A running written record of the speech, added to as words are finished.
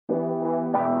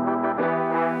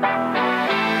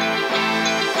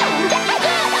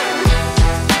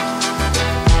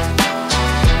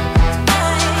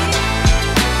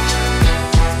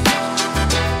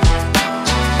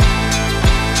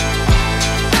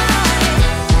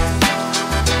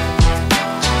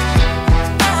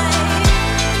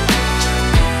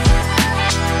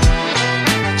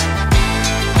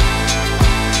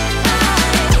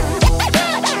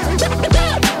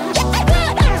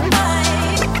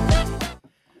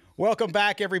Welcome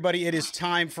back, everybody. It is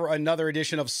time for another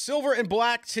edition of Silver and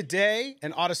Black Today,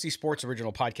 an Odyssey Sports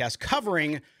original podcast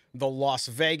covering the Las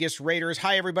Vegas Raiders.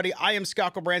 Hi, everybody. I am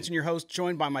Scott Branson, your host,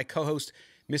 joined by my co-host,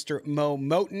 Mr. Mo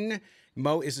Moton.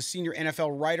 Mo is a senior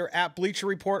NFL writer at Bleacher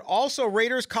Report, also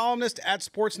Raiders columnist at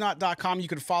sportsnot.com. You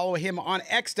can follow him on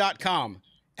x.com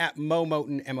at Mo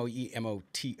Moton,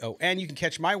 M-O-E-M-O-T-O-N. You can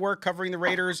catch my work covering the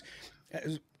Raiders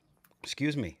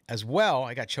as well.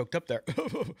 I got choked up there.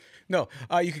 You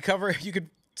could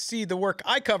see the work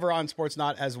I cover on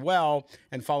Sportsnot as well,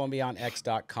 and follow me on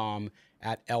x.com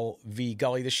at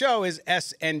LVGully. The show is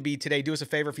SNB Today. Do us a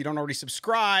favor, if you don't already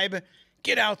subscribe,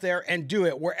 get out there and do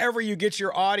it wherever you get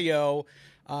your audio.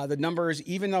 The numbers,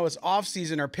 even though it's off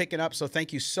season, are picking up. So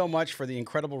thank you so much for the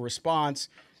incredible response.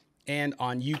 And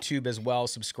on YouTube as well,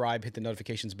 subscribe, hit the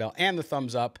notifications bell and the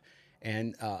thumbs up.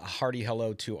 And a hearty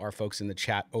hello to our folks in the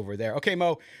chat over there. Okay,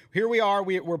 Mo, here we are.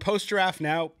 We're post-draft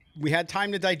now. We had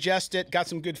time to digest it, got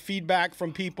some good feedback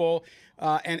from people.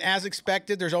 And as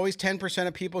expected, there's always 10%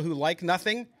 of people who like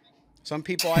nothing. Some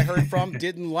people I heard from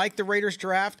didn't like the Raiders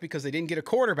draft because they didn't get a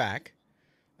quarterback,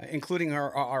 including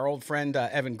our old friend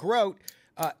Evan Grote.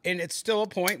 And it's still a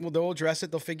point. Well, they'll address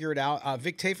it. They'll figure it out.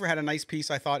 Vic Tafur had a nice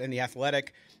piece, I thought, in The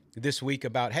Athletic this week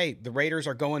about, hey, the Raiders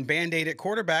are going Band-Aid at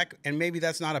quarterback, and maybe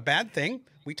that's not a bad thing.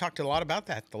 We talked a lot about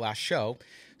that the last show,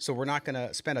 so we're not going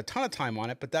to spend a ton of time on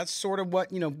it, but that's sort of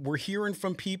what, we're hearing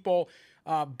from people.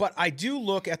 But I do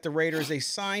look at the Raiders. They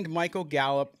signed Michael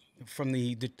Gallup from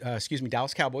the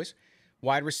Dallas Cowboys,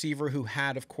 wide receiver who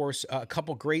had, of course, a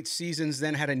couple great seasons,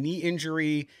 then had a knee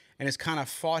injury and has kind of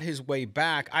fought his way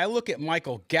back. I look at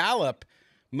Michael Gallup,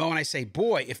 Mo, and I say,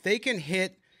 boy, if they can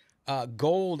hit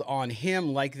gold on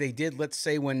him like they did, let's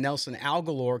say, when Nelson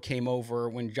Agholor came over,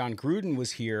 when John Gruden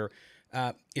was here.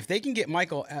 If they can get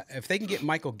Michael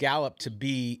Gallup to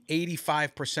be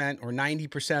 85% or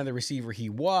 90% of the receiver he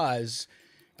was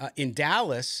in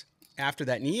Dallas after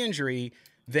that knee injury,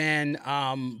 then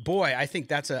boy, I think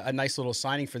that's a nice little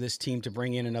signing for this team to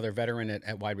bring in another veteran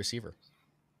at wide receiver.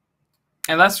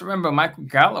 And let's remember, Michael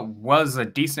Gallup was a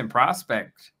decent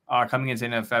prospect coming into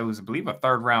the NFL. It was, I believe, a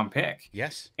third-round pick.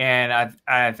 Yes. And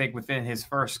I think within his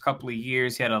first couple of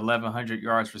years, he had 1,100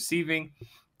 yards receiving.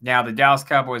 Now, the Dallas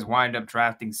Cowboys wind up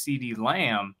drafting CeeDee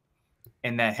Lamb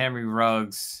in that Henry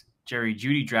Ruggs, Jerry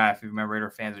Jeudy draft. If you remember, Raider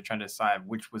fans are trying to decide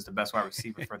which was the best wide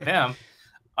receiver for them.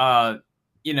 CeeDee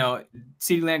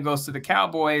Lamb goes to the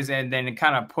Cowboys, and then it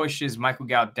kind of pushes Michael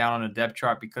Gallup down on the depth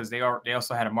chart because they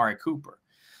also had Amari Cooper.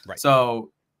 Right.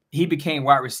 So he became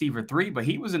wide receiver 3, but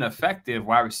he was an effective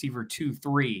wide receiver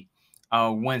 2-3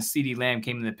 when CeeDee Lamb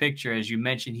came in the picture. As you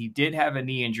mentioned, he did have a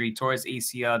knee injury, tore his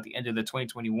ACL at the end of the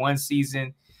 2021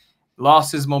 season,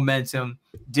 lost his momentum,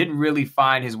 didn't really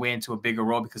find his way into a bigger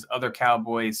role because other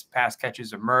Cowboys pass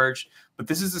catchers emerged. But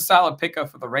this is a solid pickup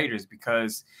for the Raiders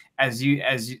because, as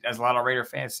a lot of Raider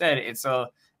fans said, it's a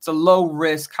low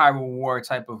risk, high reward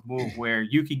type of move where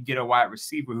you can get a wide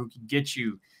receiver who can get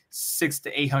you 600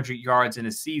 to 800 yards in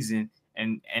a season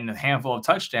and a handful of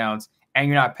touchdowns, and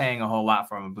you're not paying a whole lot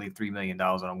for him. I believe $3 million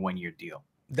on a one-year deal.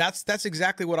 That's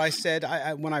exactly what I said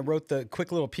when I wrote the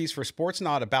quick little piece for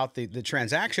Sportsnot about the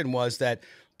transaction, was that,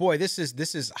 boy, this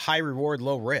is high reward,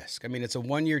 low risk. I mean, it's a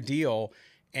one-year deal,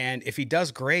 and if he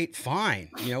does great, fine.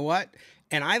 You know what?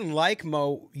 And I like,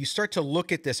 Mo, you start to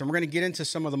look at this, and we're going to get into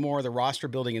some of the roster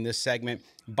building in this segment.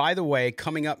 By the way,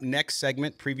 coming up next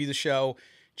segment, preview the show,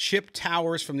 Chip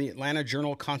Towers from the Atlanta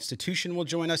Journal-Constitution will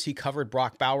join us. He covered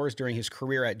Brock Bowers during his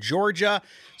career at Georgia,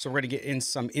 so we're going to get in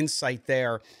some insight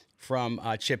there from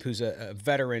Chip, who's a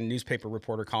veteran newspaper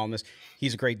reporter, columnist.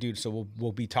 He's a great dude, so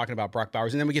we'll be talking about Brock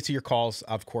Bowers. And then we get to your calls.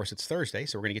 Of course, it's Thursday,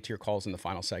 so we're going to get to your calls in the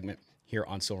final segment here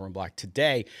on Silver and Black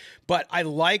Today. But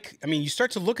you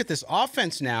start to look at this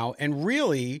offense now, and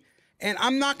really, and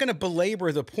I'm not going to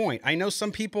belabor the point. I know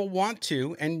some people want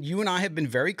to, and you and I have been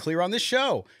very clear on this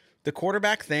show. The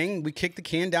quarterback thing, we kick the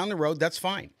can down the road, that's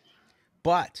fine.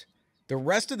 But the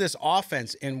rest of this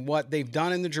offense and what they've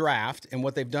done in the draft and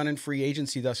what they've done in free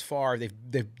agency thus far, they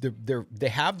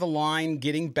have the line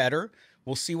getting better.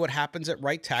 We'll see what happens at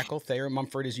right tackle. Thayer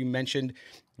Mumford, as you mentioned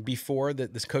before,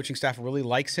 that this coaching staff really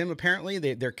likes him, apparently.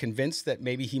 They're convinced that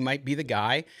maybe he might be the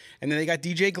guy. And then they got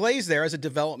DJ Glaze there as a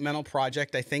developmental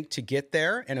project, I think, to get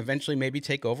there and eventually maybe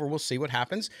take over. We'll see what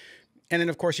happens. And then,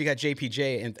 of course, you got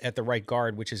JPJ at the right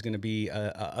guard, which is going to be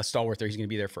a stalwart there. He's going to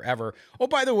be there forever. Oh,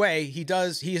 by the way, he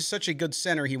is such a good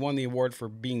center. He won the award for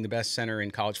being the best center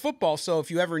in college football. So if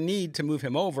you ever need to move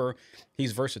him over,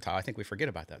 he's versatile. I think we forget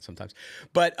about that sometimes.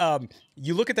 But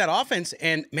you look at that offense,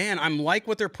 and, man, I'm like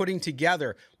what they're putting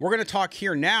together. We're going to talk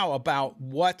here now about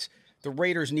what the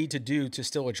Raiders need to do to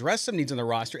still address some needs on the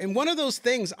roster. And one of those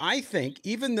things, I think,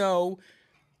 even though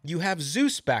you have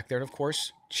Zeus back there, and of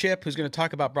course, Chip, who's going to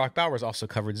talk about Brock Bowers, also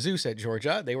covered Zeus at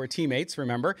Georgia. They were teammates,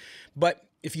 remember? But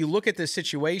if you look at this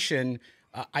situation,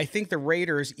 I think the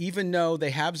Raiders, even though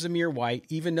they have Zamir White,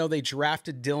 even though they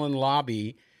drafted Dylan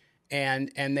Lobby,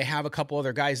 and they have a couple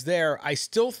other guys there, I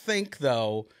still think,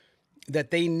 though,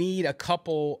 that they need a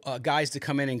couple guys to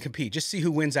come in and compete. Just see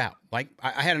who wins out. Like,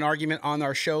 I had an argument on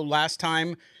our show last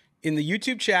time in the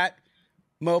YouTube chat.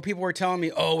 Mo, people were telling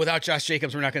me, oh, without Josh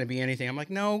Jacobs, we're not going to be anything. I'm like,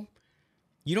 no,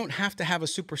 you don't have to have a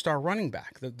superstar running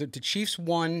back. The Chiefs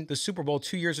won the Super Bowl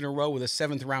 2 years in a row with a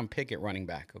 7th-round pick at running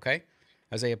back, okay?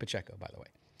 Isaiah Pacheco, by the way.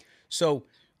 So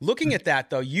looking at that,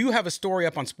 though, you have a story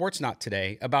up on Sportsnot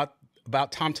today about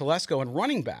Tom Telesco and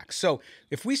running back. So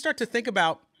if we start to think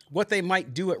about what they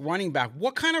might do at running back,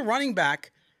 what kind of running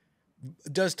back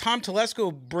does Tom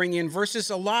Telesco bring in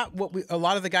versus a lot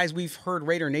of the guys we've heard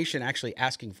Raider Nation actually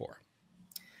asking for?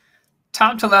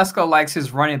 Tom Telesco likes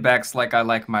his running backs like I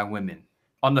like my women,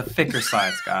 on the thicker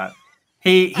side, Scott.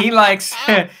 He likes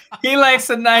a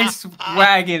nice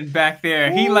wagon back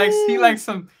there. He likes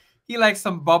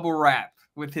some bubble wrap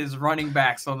with his running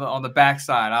backs on the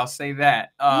backside. I'll say that.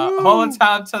 All of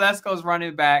Tom Telesco's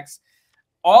running backs,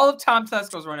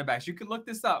 you can look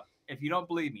this up if you don't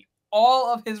believe me.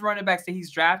 All of his running backs that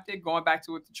he's drafted, going back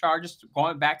to with the Chargers,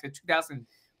 going back to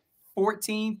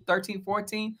 2013,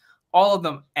 14, all of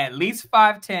them at least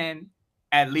 5'10",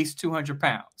 at least 200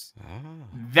 pounds.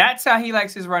 That's how he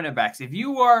likes his running backs. If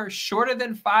you are shorter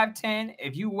than 5'10",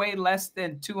 if you weigh less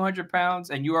than 200 pounds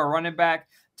and you are a running back,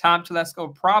 Tom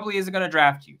Telesco probably isn't going to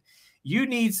draft you. You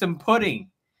need some pudding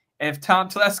if Tom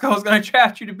Telesco is going to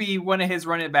draft you to be one of his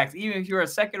running backs. Even if you're a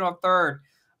second or third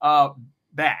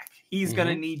back, he's going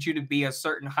to need you to be a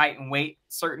certain height and weight.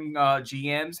 Certain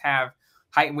GMs have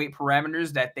height and weight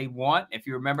parameters that they want. If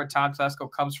you remember, Tom Telesco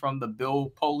comes from the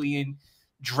Bill Polian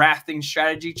drafting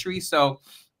strategy tree. So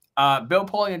Bill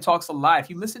Polian talks a lot. If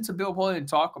you listen to Bill Polian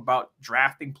talk about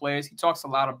drafting players, he talks a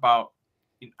lot about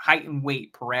height and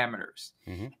weight parameters.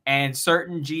 And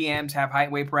certain GMs have height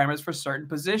and weight parameters for certain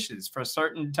positions. For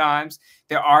certain times,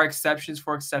 there are exceptions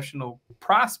for exceptional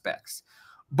prospects.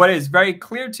 But it's very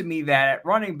clear to me that at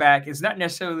running back, it's not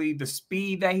necessarily the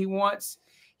speed that he wants.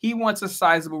 He wants a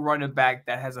sizable running back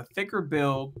that has a thicker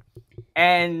build.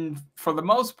 And for the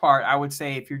most part, I would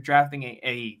say if you're drafting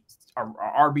a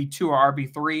RB2 or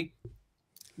RB3,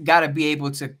 got to be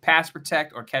able to pass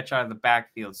protect or catch out of the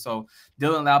backfield. So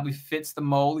Dylan Lobby fits the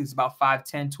mold. He's about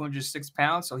 5'10", 206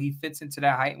 pounds. So he fits into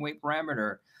that height and weight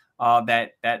parameter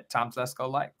that Tom Telesco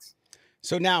likes.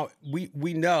 So now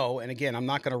we know, and again, I'm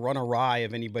not going to run awry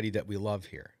of anybody that we love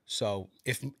here. So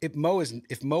if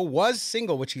Mo was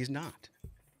single, which he's not,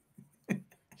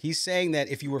 he's saying that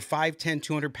if you were 5'10",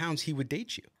 200 pounds, he would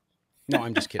date you. No,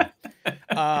 I'm just kidding.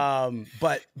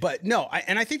 But no,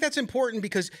 I think that's important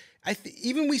because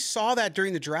even we saw that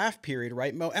during the draft period,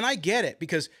 right, Mo? And I get it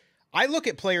because I look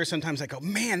at players sometimes, I go,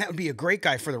 man, that would be a great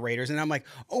guy for the Raiders. And I'm like,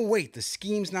 oh, wait, the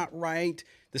scheme's not right.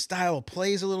 The style of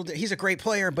play is a little, he's a great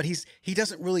player, but he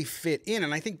doesn't really fit in.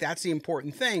 And I think that's the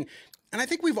important thing. And I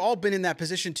think we've all been in that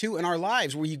position too in our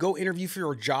lives where you go interview for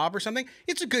your job or something.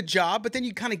 It's a good job, but then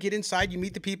you kind of get inside, you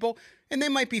meet the people, and they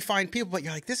might be fine people, but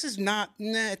you're like, this is not,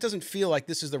 it doesn't feel like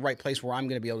this is the right place where I'm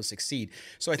going to be able to succeed.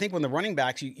 So I think when the running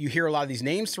backs, you hear a lot of these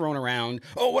names thrown around.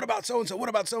 Oh, what about so-and-so? What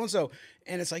about so-and-so?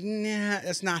 And it's like, nah,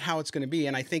 that's not how it's going to be.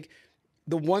 And I think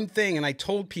the one thing, and I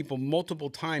told people multiple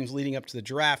times leading up to the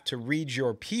draft to read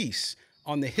your piece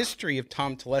on the history of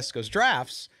Tom Telesco's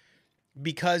drafts,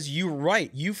 because you're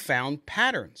right, you found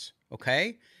patterns,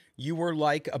 okay? You were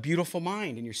like a beautiful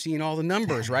mind, and you're seeing all the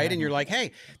numbers, right? And you're like,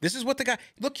 hey, this is what the guy,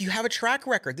 look, you have a track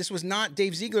record. This was not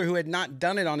Dave Ziegler, who had not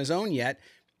done it on his own yet.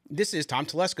 This is Tom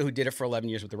Telesco, who did it for 11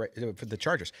 years for the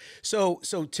Chargers. So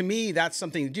to me, that's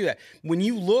something to do that. When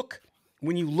you look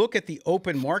at the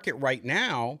open market right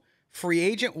now, free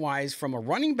agent wise, from a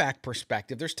running back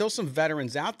perspective, there's still some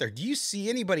veterans out there. Do you see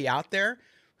anybody out there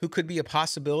who could be a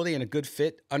possibility and a good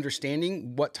fit,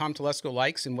 understanding what Tom Telesco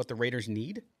likes and what the Raiders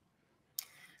need?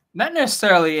 Not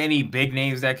necessarily any big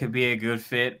names that could be a good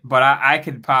fit, but I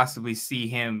could possibly see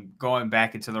him going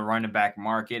back into the running back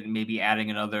market and maybe adding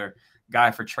another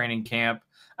guy for training camp.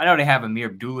 I know they have Amir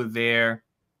Abdullah there.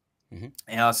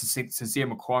 And Sincere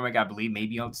McCormick, I believe,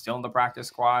 maybe still in the practice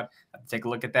squad. I have to take a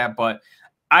look at that. But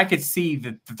I could see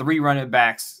the three running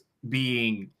backs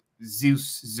being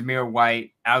Zeus, Zamir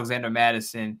White, Alexander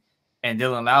Madison, and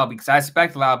Dylan Lowby, because I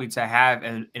expect Lowby to have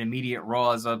an immediate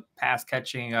role as a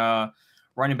pass-catching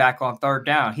running back on third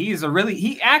down.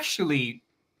 He actually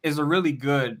is a really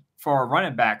good, for a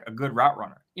running back, a good route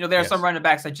runner. You know, there are some running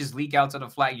backs that just leak out to the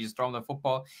flat. You just throw him the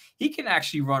football. He can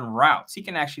actually run routes. He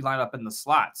can actually line up in the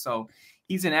slot. So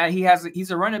he's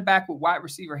a running back with wide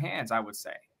receiver hands, I would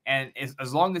say. And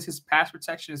as long as his pass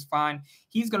protection is fine,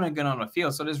 he's going to get on the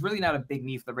field. So there's really not a big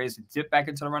need for the Raiders to dip back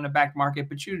into the running back market.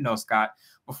 But you know, Scott,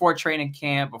 before training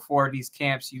camp, before these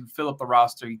camps, you fill up the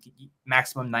roster, you can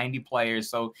maximum 90 players.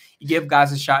 So you give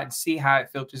guys a shot and see how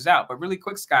it filters out. But really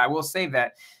quick, Scott, I will say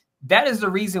that is the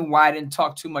reason why I didn't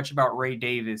talk too much about Ray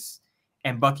Davis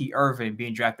and Bucky Irvin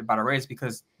being drafted by the Raiders,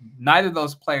 because neither of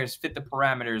those players fit the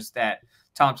parameters that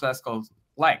Tom Telesco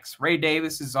likes. Ray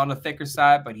Davis is on the thicker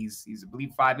side, but he's I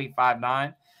believe 5'8",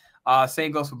 5'9".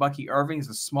 Same goes for Bucky Irving. He's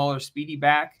a smaller, speedy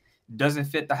back. Doesn't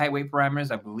fit the height weight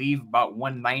parameters. I believe about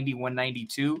 190,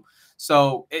 192.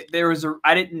 So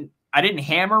I didn't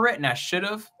hammer it, and I should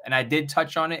have, and I did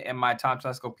touch on it in my Tom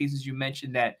Telesco pieces. You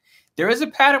mentioned that there is a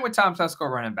pattern with Tom Telesco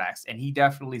running backs, and he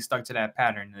definitely stuck to that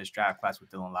pattern in this draft class with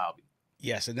Dylan Laube.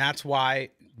 Yes, and that's why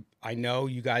I know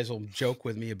you guys will joke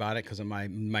with me about it because of my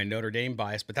Notre Dame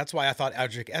bias, but that's why I thought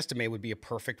Audric Estime would be a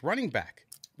perfect running back.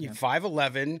 Yeah.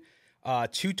 5'11",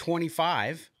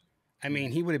 225. I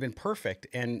mean, he would have been perfect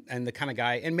and the kind of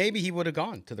guy, and maybe he would have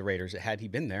gone to the Raiders had he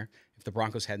been there if the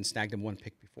Broncos hadn't snagged him one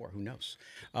pick before. Who knows?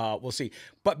 We'll see.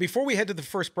 But before we head to the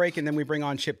first break, and then we bring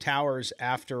on Chip Towers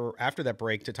after that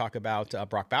break to talk about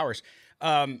Brock Bowers.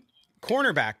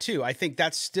 Cornerback, too. I think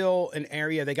that's still an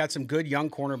area. They got some good young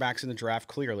cornerbacks in the draft,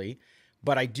 clearly.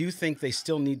 But I do think they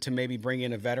still need to maybe bring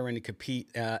in a veteran to compete.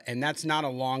 And that's not a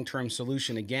long-term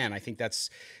solution. Again, I think that's,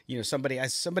 somebody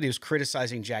was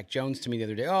criticizing Jack Jones to me the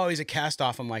other day. Oh, he's a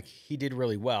cast-off. I'm like, he did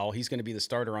really well. He's going to be the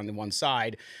starter on the one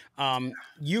side.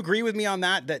 You agree with me on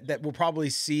that we'll probably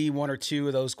see one or two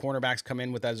of those cornerbacks come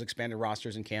in with those expanded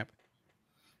rosters in camp?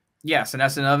 Yes, and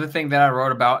that's another thing that I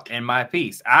wrote about in my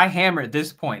piece. I hammered at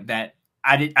this point that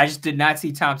I just did not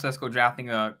see Tom Telesco drafting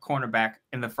a cornerback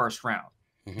in the first round.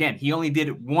 Mm-hmm. Again, he only did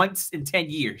it once in 10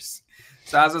 years.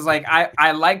 So I was just like,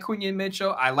 I like Quinyon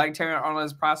Mitchell. I like Terry Arnold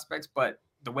as prospects, but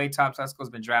the way Tom Telesco has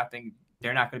been drafting,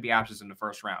 they're not going to be options in the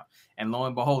first round. And lo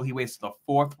and behold, he waits to the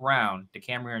fourth round.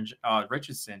 DeCamerion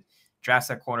Richardson drafts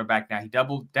that cornerback. Now he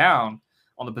doubled down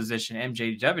on the position,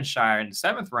 MJ Devonshire in the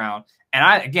seventh round. And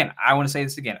I want to say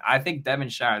this again. I think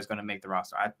Devonshire is going to make the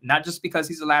roster. Not just because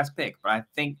he's the last pick, but I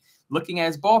think looking at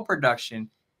his ball production,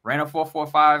 ran a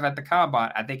 4.45 at the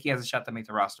combine, I think he has a shot to make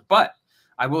the roster. But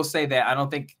I will say that I don't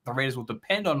think the Raiders will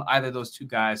depend on either of those two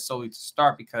guys solely to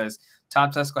start, because Tom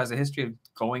Telesco has a history of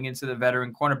going into the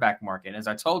veteran cornerback market. And as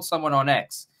I told someone on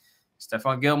X,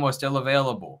 Stephon Gilmore still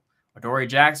available. Adoree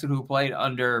Jackson, who played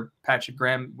under Patrick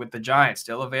Graham with the Giants,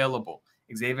 still available.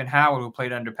 Xavier Howard, who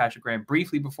played under Patrick Graham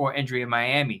briefly before injury in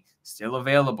Miami, still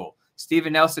available.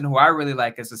 Steven Nelson, who I really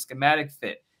like as a schematic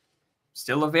fit,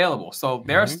 still available. So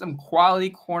there are some quality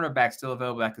cornerbacks still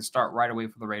available that could start right away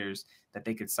for the Raiders that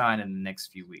they could sign in the next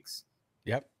few weeks.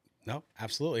 Yep. No,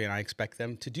 absolutely. And I expect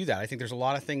them to do that. I think there's a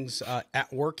lot of things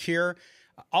at work here.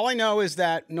 All I know is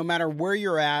that no matter where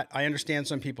you're at, I understand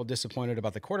some people disappointed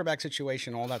about the quarterback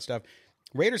situation, all that stuff.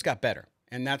 Raiders got better.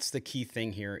 And that's the key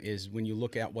thing here is when you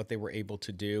look at what they were able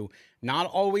to do, not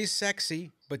always sexy,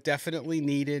 but definitely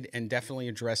needed and definitely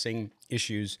addressing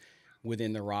issues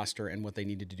within the roster and what they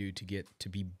needed to do to get to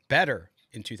be better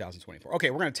in 2024. Okay,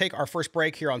 we're going to take our first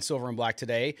break here on Silver and Black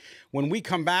today. When we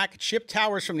come back, Chip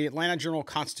Towers from the Atlanta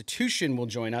Journal-Constitution will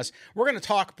join us. We're going to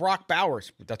talk Brock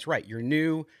Bowers. That's right, your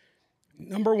new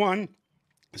number one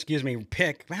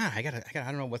pick. Man, I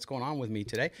don't know what's going on with me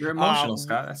today. You're emotional,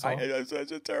 Scott. That's all.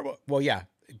 That's terrible. Well, yeah.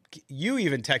 You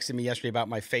even texted me yesterday about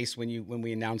my face when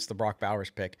we announced the Brock Bowers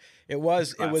pick. It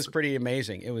was pretty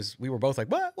amazing. We were both like,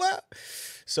 what?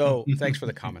 So thanks for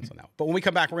the comments on that. But when we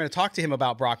come back, we're going to talk to him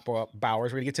about Brock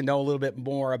Bowers. We're going to get to know a little bit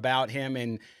more about him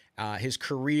and his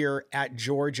career at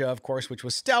Georgia, of course, which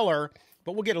was stellar.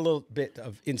 But we'll get a little bit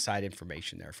of inside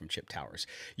information there from Chip Towers.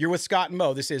 You're with Scott and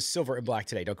Mo. This is Silver and Black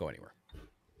Today. Don't go anywhere.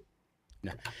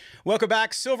 No. Welcome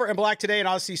back. Silver and Black Today, an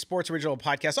Odyssey Sports Original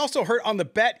podcast. Also heard on the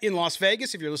Bet in Las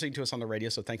Vegas if you're listening to us on the radio.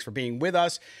 So thanks for being with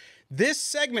us. This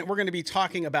segment, we're going to be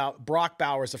talking about Brock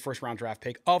Bowers, the first-round draft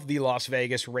pick of the Las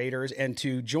Vegas Raiders. And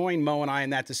to join Mo and I in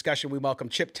that discussion, we welcome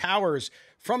Chip Towers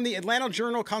from the Atlanta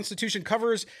Journal-Constitution,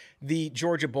 covers the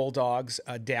Georgia Bulldogs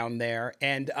down there.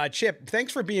 And Chip,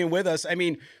 thanks for being with us. I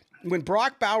mean, when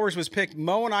Brock Bowers was picked,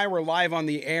 Mo and I were live on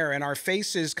the air, and our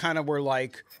faces kind of were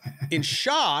like in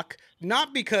shock.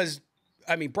 Not because,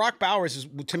 Brock Bowers,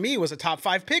 to me, was a top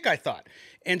 5 pick, I thought.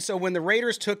 And so when the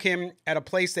Raiders took him at a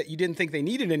place that you didn't think they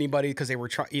needed anybody because they were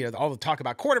all the talk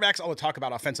about quarterbacks, all the talk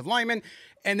about offensive linemen,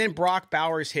 and then Brock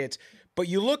Bowers hits. But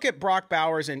you look at Brock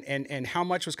Bowers and how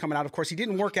much was coming out. Of course, he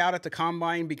didn't work out at the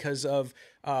combine because of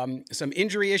some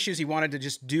injury issues. He wanted to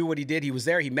just do what he did. He was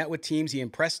there. He met with teams. He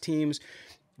impressed teams.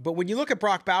 But when you look at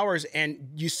Brock Bowers and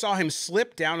you saw him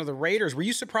slip down to the Raiders, were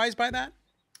you surprised by that?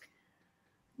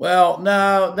 Well,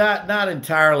 no, not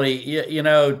entirely. You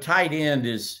know, tight end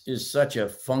is such a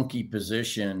funky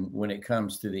position when it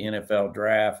comes to the NFL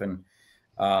draft. And,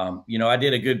 you know, I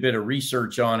did a good bit of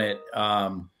research on it,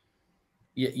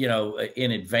 you know,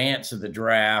 in advance of the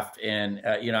draft. And,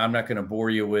 you know, I'm not going to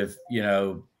bore you with, you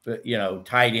know,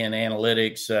 tight end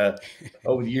analytics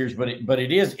over the years, but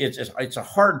it's a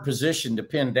hard position to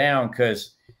pin down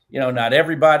because, you know, not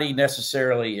everybody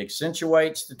necessarily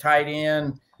accentuates the tight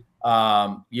end.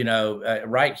 You know,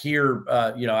 right here,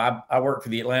 you know, I work for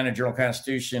the Atlanta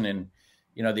Journal-Constitution, and,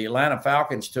 you know, the Atlanta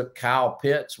Falcons took Kyle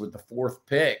Pitts with the 4th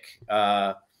pick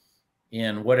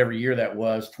in whatever year that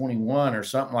was, 21 or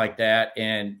something like that.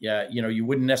 And, you know, you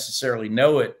wouldn't necessarily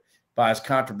know it by his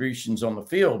contributions on the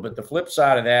field. But the flip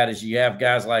side of that is you have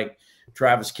guys like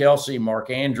Travis Kelce, Mark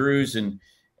Andrews,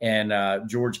 and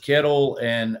George Kittle,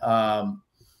 and,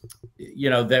 you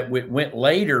know, that went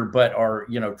later, but are,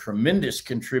 you know, tremendous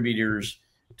contributors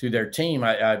to their team.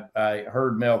 I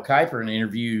heard Mel Kiper in an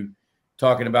interview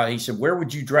talking about, he said, where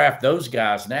would you draft those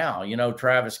guys now? You know,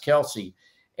 Travis Kelce.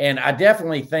 And I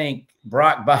definitely think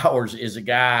Brock Bowers is a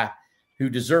guy who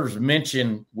deserves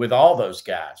mention with all those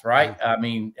guys, right? I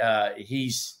mean,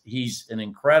 he's an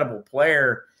incredible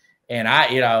player. And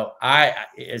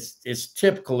it's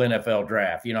typical NFL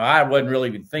draft. You know, I wasn't really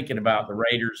even thinking about the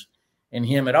Raiders and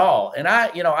him at all. And I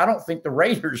don't think the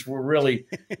Raiders were really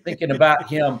thinking about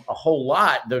him a whole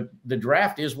lot. The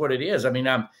draft is what it is. I mean,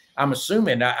 I'm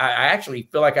assuming, I actually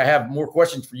feel like I have more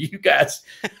questions for you guys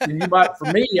than you might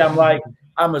for me.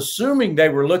 I'm assuming they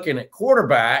were looking at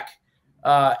quarterback,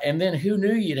 and then who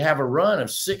knew you'd have a run of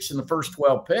 6 in the first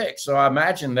 12 picks. So I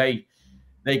imagine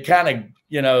they kind of,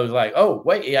 you know, like, oh,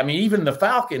 wait, I mean, even the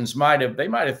Falcons might have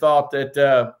thought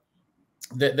that,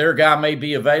 that their guy may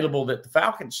be available that the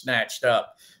Falcons snatched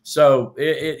up. So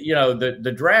you know,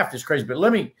 the draft is crazy, but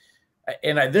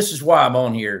this is why I'm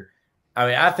on here. I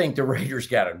mean, I think the Raiders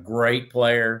got a great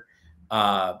player.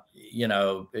 You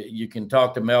know, you can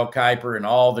talk to Mel Kiper and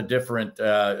all the different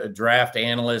draft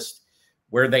analysts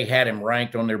where they had him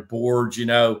ranked on their boards. You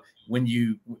know, when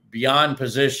you beyond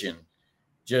position,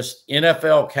 just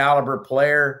NFL caliber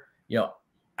player, you know,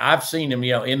 I've seen him,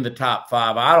 you know, in the top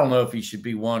 5. I don't know if he should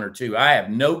be 1 or 2. I have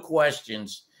no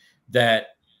questions that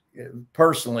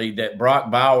personally that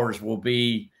Brock Bowers will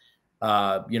be,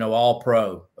 you know, all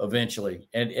pro eventually.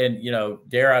 And, you know,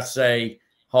 dare I say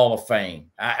Hall of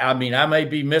Fame. I mean, I may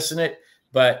be missing it,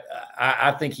 but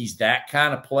I think he's that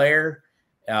kind of player.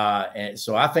 And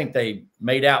so I think they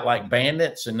made out like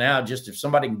bandits. And now just if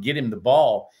somebody can get him the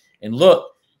ball, and look,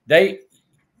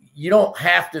 you don't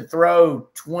have to throw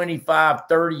 25,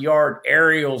 30-yard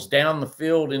aerials down the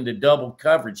field into double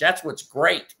coverage. That's what's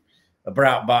great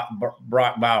about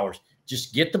Brock Bowers.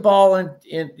 Just get the ball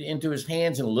into his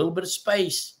hands in a little bit of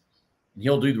space, and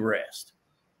he'll do the rest.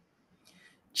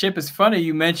 Chip, it's funny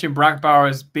you mentioned Brock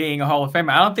Bowers being a Hall of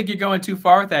Famer. I don't think you're going too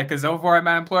far with that, because over at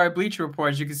my employer Bleacher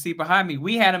Report, as you can see behind me,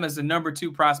 we had him as the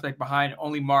 #2 prospect behind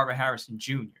only Marvin Harrison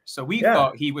Jr. So we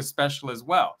thought he was special as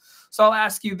well. So I'll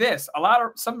ask you this.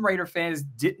 Some Raider fans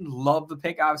didn't love the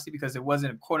pick, obviously, because it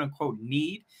wasn't a quote-unquote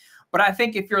need. But I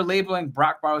think if you're labeling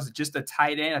Brock Bowers as just a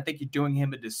tight end, I think you're doing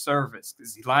him a disservice,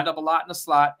 because he lined up a lot in the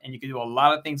slot, and you can do a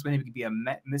lot of things with him. He could be a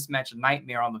mismatch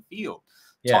nightmare on the field.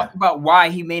 Yeah. Talk about why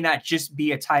he may not just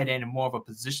be a tight end and more of a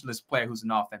positionless player who's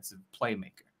an offensive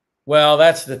playmaker. Well,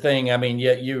 that's the thing. I mean,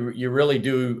 you really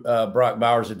do Brock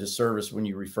Bowers a disservice when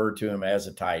you refer to him as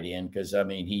a tight end, because, I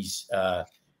mean, he's that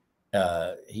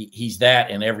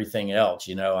and everything else,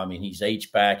 you know. I mean, he's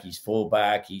H-back, he's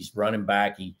fullback, he's running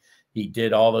back. He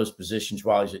did all those positions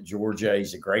while he's at Georgia.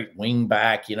 He's a great wing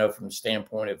back, you know, from the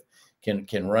standpoint of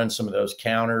can run some of those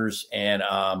counters. And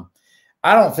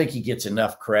I don't think he gets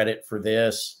enough credit for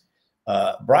this.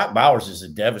 Brock Bowers is a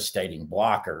devastating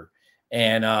blocker.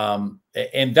 And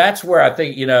that's where I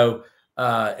think, you know,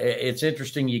 it's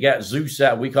interesting. You got Zeus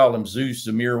out. We call him Zeus,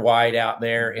 Zamir White out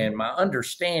there. And my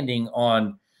understanding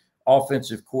on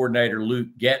offensive coordinator Luke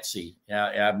Getsy,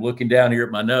 I'm looking down here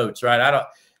at my notes, right?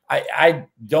 I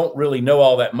don't really know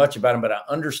all that much about him, but I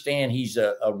understand he's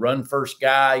a run-first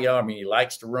guy. You know, I mean, he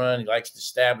likes to run. He likes to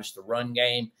establish the run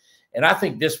game. And I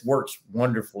think this works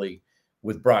wonderfully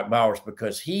with Brock Bowers,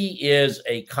 because he is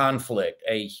a conflict,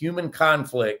 a human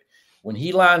conflict. When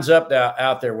he lines up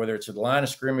out there, whether it's at the line of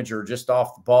scrimmage or just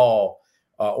off the ball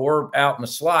or out in the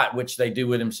slot, which they do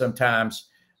with him sometimes,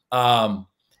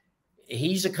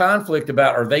 he's a conflict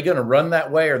about, are they going to run that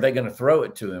way? Or are they going to throw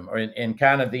it to him? Or and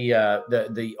kind of the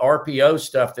RPO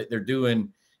stuff that they're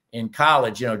doing in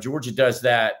college. Georgia does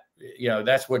that.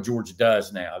 That's what Georgia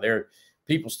does now.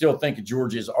 People still think of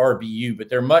Georgia as RBU, but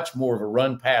they're much more of a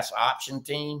run pass option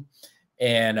team.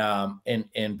 And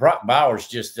Brock Bowers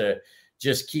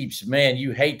just keeps, man,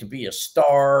 you hate to be a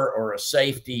star or a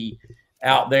safety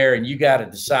out there, and you got to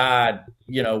decide,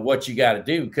 what you got to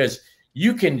do, because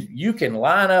you can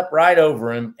line up right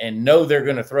over him and know they're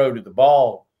going to throw to the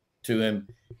ball to him,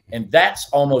 and that's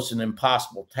almost an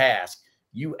impossible task.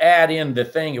 You add in the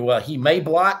thing, well, he may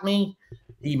block me,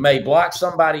 he may block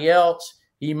somebody else,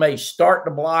 he may start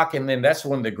the block, and then that's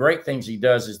one of the great things he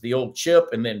does is the old chip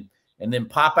and then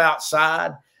pop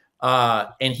outside,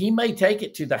 and he may take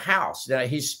it to the house. Now,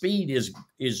 his speed is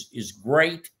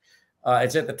great.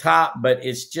 It's at the top, but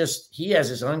it's just he has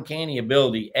this uncanny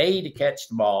ability, A, to catch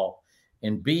the ball,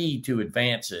 and B, to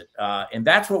advance it. And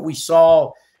that's what we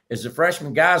saw as a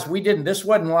freshman. Guys, this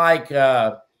wasn't like,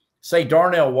 say,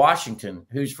 Darnell Washington,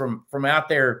 who's from out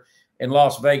there in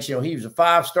Las Vegas. He was a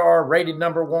 5-star, rated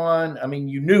 #1. I mean,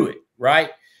 you knew it, right?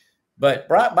 But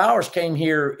Brock Bowers came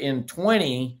here in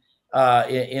 20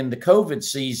 in the COVID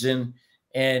season,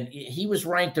 and he was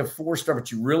ranked a 4-star,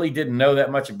 but you really didn't know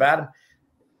that much about him.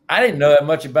 I didn't know that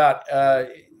much about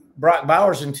Brock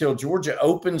Bowers until Georgia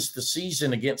opens the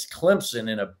season against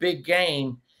Clemson in a big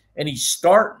game, and he's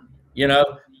starting,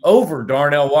 over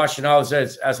Darnell Washington. I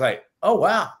was like, oh,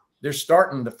 wow, they're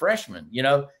starting the freshman.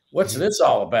 What's this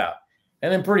all about?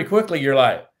 And then pretty quickly you're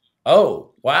like,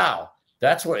 oh, wow,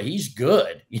 that's what he's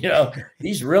good.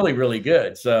 He's really, really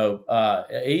good. So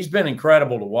he's been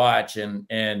incredible to watch, and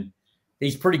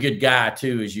he's a pretty good guy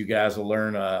too, as you guys will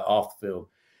learn off the field.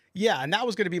 Yeah, and that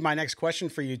was going to be my next question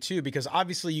for you too, because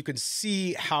obviously you can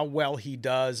see how well he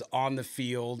does on the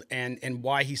field and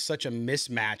why he's such a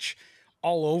mismatch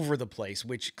all over the place,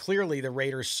 which clearly the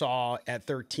Raiders saw at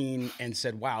 13 and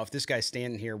said, wow, if this guy's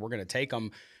standing here, we're going to take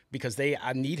him, because they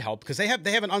need help, because they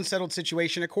have an unsettled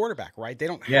situation at quarterback, right? They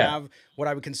don't have what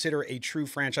I would consider a true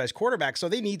franchise quarterback, so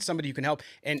they need somebody who can help,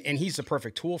 and he's the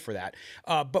perfect tool for that.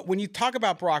 But when you talk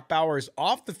about Brock Bowers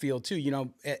off the field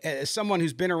too, as someone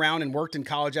who's been around and worked in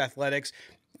college athletics,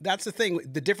 that's the thing,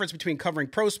 the difference between covering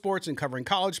pro sports and covering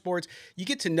college sports. You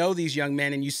get to know these young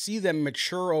men and you see them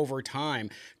mature over time.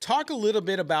 Talk a little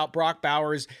bit about Brock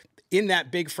Bowers in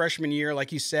that big freshman year,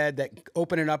 like you said, that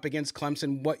opening up against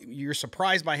Clemson, what you're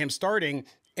surprised by him starting.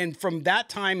 And from that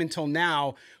time until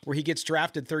now, where he gets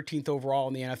drafted 13th overall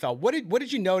in the NFL, what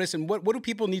did you notice, and what do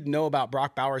people need to know about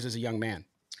Brock Bowers as a young man?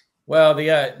 Well,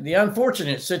 the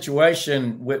unfortunate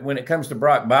situation when it comes to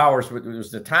Brock Bowers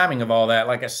was the timing of all that.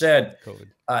 Like I said,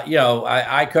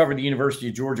 I covered the University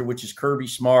of Georgia, which is Kirby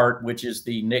Smart, which is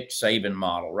the Nick Saban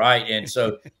model, right? And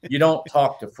so you don't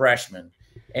talk to freshmen.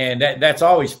 And that's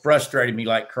always frustrated me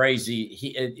like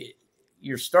crazy.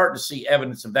 You're starting to see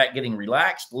evidence of that getting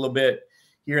relaxed a little bit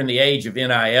here in the age of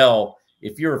NIL.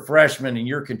 If you're a freshman and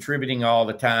you're contributing all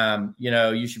the time,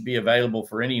 you should be available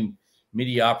for any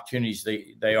media opportunities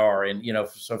they are. And,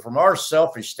 so from our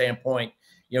selfish standpoint,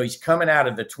 he's coming out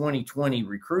of the 2020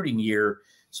 recruiting year.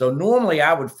 So normally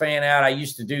I would fan out. I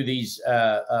used to do these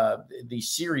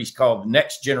series called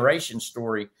Next Generation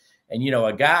Story. And,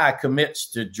 a guy commits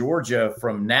to Georgia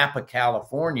from Napa,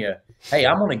 California. Hey,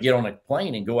 I'm going to get on a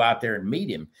plane and go out there and meet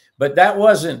him. But that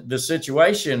wasn't the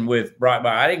situation with Brock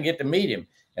Bowers. I didn't get to meet him.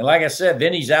 And like I said,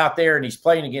 then he's out there and he's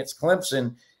playing against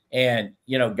Clemson. And,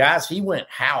 guys, he went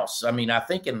house. I mean, I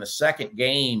think in the second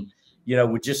game,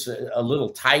 with just a little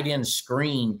tight end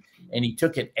screen, and he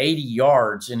took it 80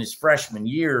 yards in his freshman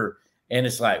year. And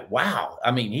it's like, wow,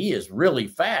 I mean, he is really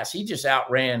fast. He just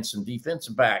outran some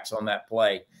defensive backs on that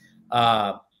play.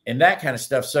 And that kind of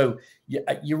stuff. So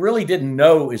you really didn't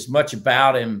know as much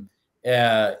about him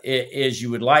as you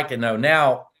would like to know.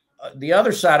 Now, the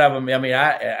other side of him, I mean,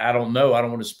 I don't know. I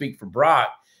don't want to speak for Brock,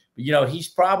 but, he's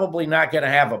probably not going to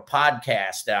have a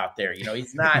podcast out there.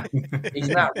 He's not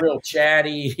real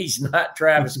chatty. He's not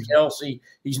Travis Kelce.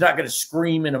 He's not going to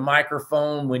scream in a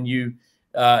microphone when you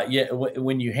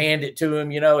hand it to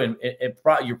him, and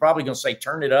you're probably going to say,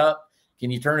 turn it up. Can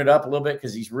you turn it up a little bit?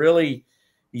 Because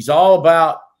he's all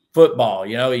about football.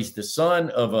 He's the son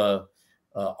of a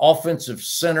offensive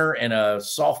center and a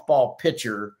softball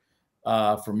pitcher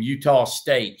from Utah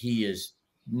State. He is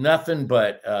nothing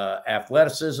but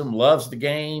athleticism, loves the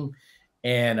game,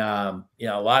 and a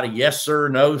lot of yes sir,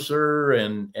 no sir,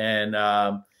 and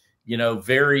you know,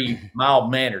 very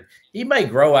mild mannered. He may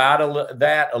grow out of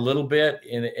that a little bit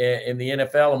in the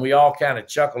NFL, and we all kind of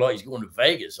chuckle. Oh, he's going to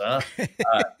Vegas, huh?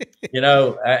 You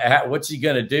know, what's he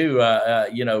going to do?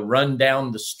 You know, run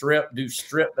down the strip, do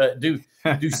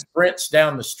sprints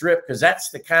down the strip, because that's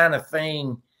the kind of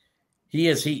thing he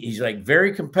is. He's like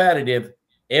very competitive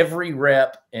every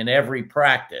rep and every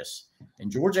practice.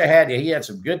 And Georgia he had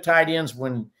some good tight ends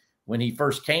when he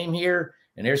first came here,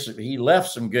 and he left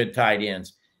some good tight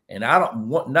ends. And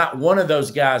not one of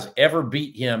those guys ever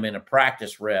beat him in a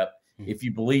practice rep, if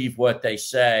you believe what they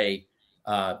say,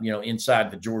 you know,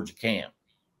 inside the Georgia camp.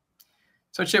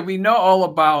 So, Chip, we know all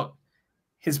about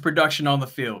his production on the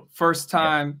field. First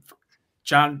time,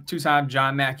 two-time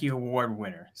John Mackey Award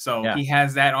winner. So he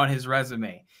has that on his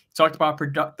resume. He talked about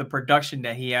the production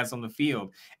that he has on the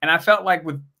field. And I felt like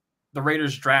with the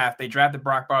Raiders draft, they drafted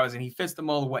Brock Bowers, and he fits the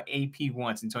mold of what AP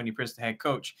wants, and Tony Pritchett, the head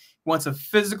coach. He wants a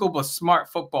physical but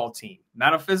smart football team.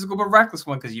 Not a physical but reckless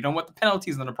one, because you don't want the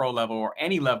penalties on the pro level or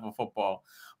any level of football.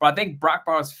 But I think Brock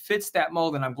Bowers fits that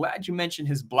mold, and I'm glad you mentioned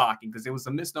his blocking, because there was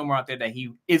a misnomer out there that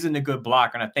he isn't a good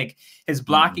blocker, and I think his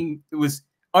blocking was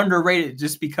underrated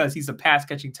just because he's a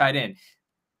pass-catching tight end.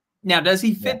 Now, does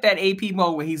he fit that AP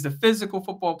mode where he's the physical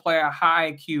football player,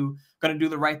 high IQ, going to do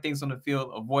the right things on the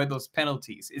field, avoid those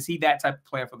penalties? Is he that type of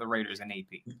player for the Raiders in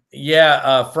AP?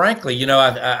 Yeah, frankly, you know,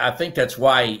 I think that's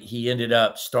why he ended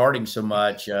up starting so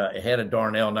much ahead of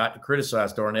Darnell, not to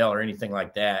criticize Darnell or anything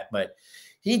like that, but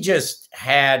he just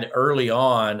had early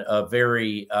on a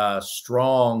very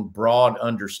strong, broad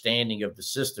understanding of the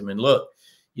system. And look,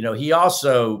 you know, he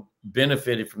also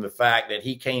benefited from the fact that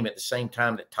he came at the same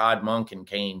time that Todd Monken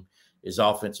came as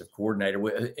offensive coordinator,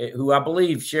 who I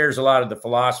believe shares a lot of the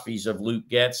philosophies of Luke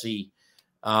Getsy,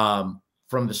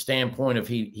 from the standpoint of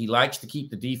he likes to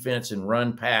keep the defense and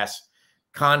run pass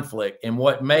conflict. And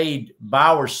what made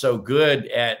Bowers so good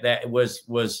at that was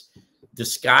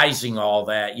disguising all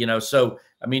that, you know. So,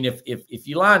 I mean, if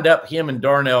you lined up him and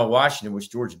Darnell Washington,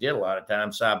 which Georgia did a lot of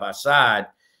times side by side,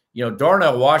 you know,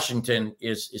 Darnell Washington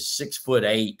is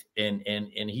 6'8"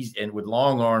 and he's with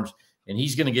long arms, and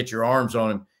he's going to get your arms on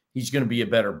him. He's going to be a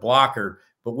better blocker.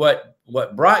 But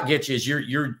what Brock gets you is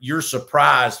you're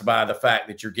surprised by the fact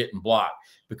that you're getting blocked,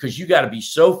 because you got to be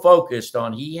so focused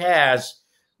on he has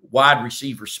wide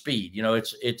receiver speed. You know,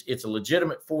 it's a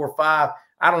legitimate 4.5.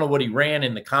 I don't know what he ran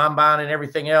in the combine and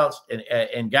everything else.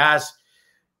 And guys,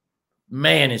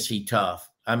 man, is he tough.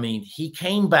 I mean, he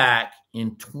came back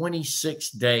in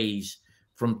 26 days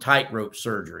from tightrope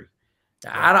surgery.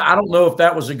 I don't know if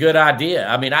that was a good idea.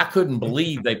 I mean, I couldn't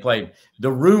believe they played.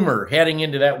 The rumor heading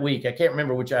into that week, I can't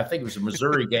remember which, I think it was a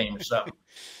Missouri game or something,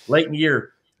 late in the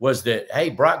year, was that, hey,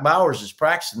 Brock Bowers is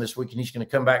practicing this week and he's going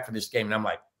to come back for this game. And I'm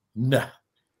like,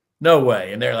 no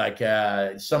way. And they're like,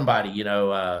 somebody, you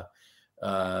know,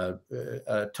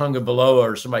 Tungavaloa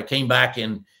or somebody came back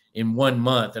in 1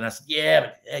 month. And I said, yeah,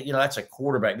 but, you know, that's a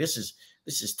quarterback. This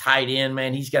is tight end,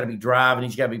 man. He's got to be driving.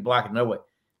 He's got to be blocking. No way.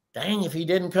 Dang, if he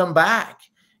didn't come back.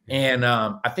 And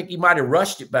I think he might have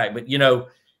rushed it back. But, you know,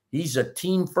 he's a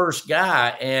team-first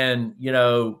guy. And, you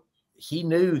know, he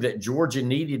knew that Georgia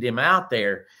needed him out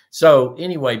there. So,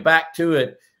 anyway, back to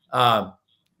it.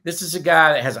 This is a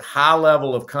guy that has a high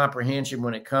level of comprehension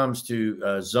when it comes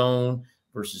to zone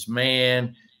versus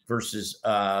man versus,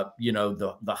 you know,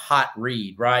 the hot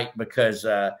read, right? Because,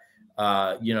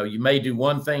 you know, you may do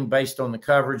one thing based on the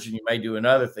coverage and you may do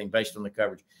another thing based on the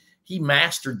coverage. He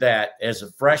mastered that as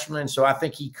a freshman. So I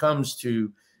think he comes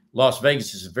to Las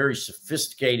Vegas as a very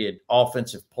sophisticated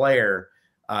offensive player.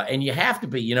 And you have to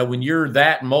be, you know, when you're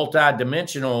that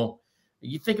multidimensional,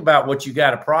 you think about what you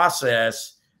got to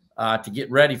process to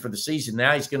get ready for the season.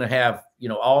 Now he's going to have, you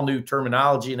know, all new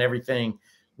terminology and everything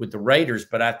with the Raiders.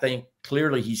 But I think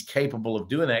clearly he's capable of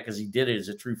doing that because he did it as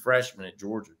a true freshman at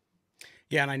Georgia.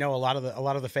 Yeah, and I know a lot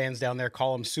of the fans down there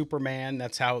call him Superman.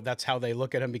 That's how they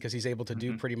look at him, because he's able to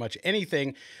do pretty much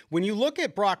anything. When you look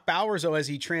at Brock Bowers, though, as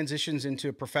he transitions into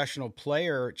a professional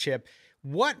player, Chip,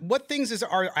 what things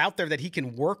are out there that he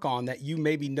can work on that you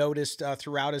maybe noticed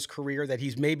throughout his career that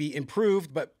he's maybe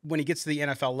improved, but when he gets to the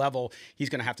NFL level, he's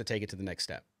going to have to take it to the next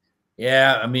step?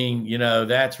 Yeah, I mean, you know,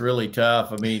 that's really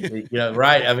tough. I mean, you know,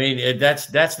 right? I mean, that's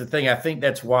the thing. I think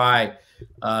that's why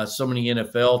so many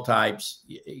NFL types,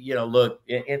 you know, look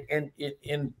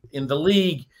in the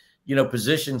league, you know,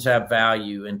 positions have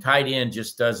value, and tight end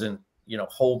just doesn't, you know,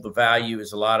 hold the value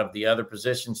as a lot of the other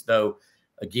positions. Though,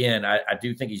 again, I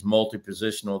do think he's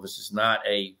multi-positional. This is not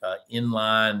a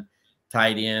inline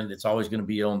tight end. It's always going to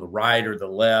be on the right or the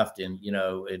left, and, you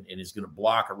know, and is going to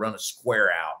block or run a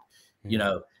square out. You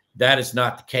know, that is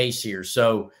not the case here.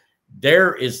 So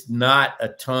there is not a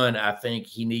ton I think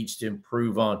he needs to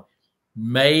improve on.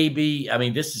 maybe, I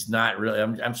mean, this is not really,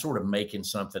 I'm sort of making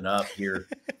something up here.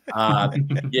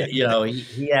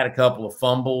 He had a couple of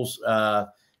fumbles,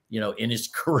 in his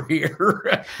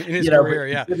career. In his career,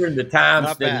 yeah. Considering the times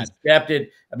Not that bad. he stepped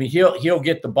it, I mean, he'll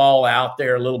get the ball out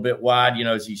there a little bit wide,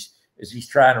 as he's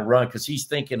trying to run, because he's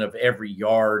thinking of every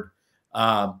yard.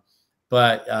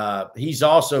 But he's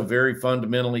also very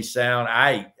fundamentally sound.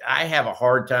 I have a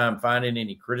hard time finding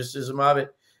any criticism of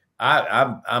it.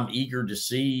 I'm eager to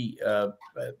see,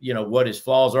 what his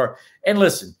flaws are. And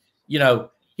listen,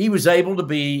 he was able to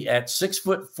be at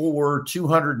 6'4",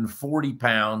 240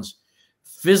 pounds,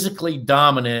 physically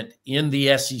dominant in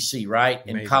the SEC, right?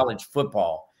 Amazing. In college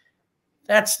football.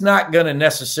 That's not going to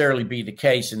necessarily be the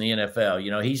case in the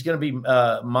NFL. He's going to be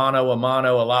mano a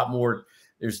mano a lot more.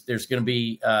 There's going to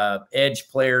be edge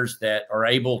players that are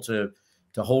able to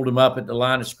hold him up at the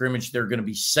line of scrimmage. There are going to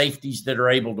be safeties that are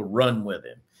able to run with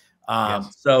him.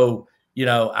 Yes. So,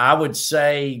 I would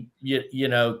say,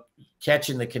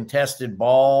 catching the contested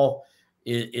ball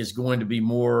is going to be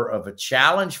more of a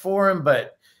challenge for him.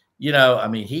 But, I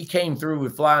mean, he came through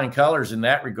with flying colors in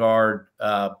that regard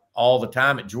all the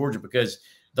time at Georgia, because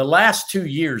the last 2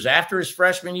 years after his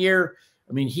freshman year,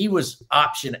 I mean, he was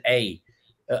option A.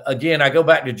 Again, I go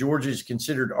back to Georgia's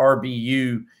considered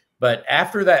RBU, but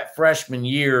after that freshman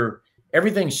year,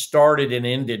 everything started and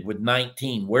ended with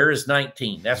 19. Where is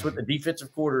 19? That's what the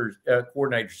defensive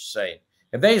coordinators are saying.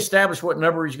 Have they established what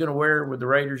number he's going to wear with the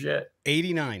Raiders yet?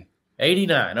 89.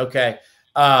 89. Okay.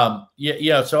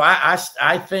 So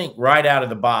I think right out of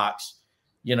the box,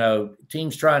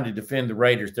 teams trying to defend the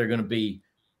Raiders, they're going to be,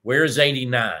 where's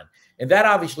 89? And that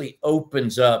obviously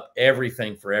opens up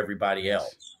everything for everybody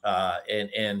else.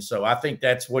 And so I think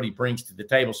that's what he brings to the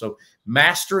table. So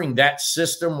mastering that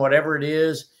system, whatever it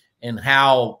is, and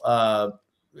how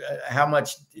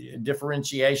much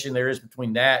differentiation there is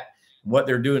between that and what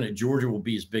they're doing at Georgia will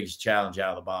be his biggest challenge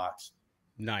out of the box.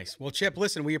 Nice. Well, Chip,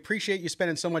 listen, we appreciate you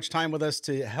spending so much time with us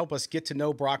to help us get to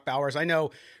know Brock Bowers. I know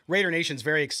Raider Nation's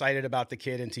very excited about the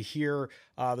kid, and to hear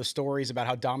the stories about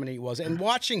how dominant he was, and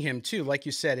watching him too, like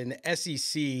you said, in the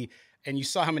SEC. And you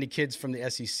saw how many kids from the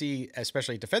SEC,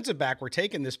 especially defensive back, were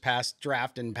taken this past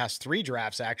draft and past 3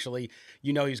 drafts, actually.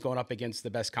 He's going up against the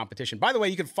best competition. By the way,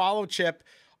 you can follow Chip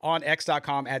on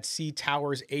x.com at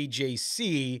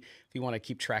ctowersajc if you want to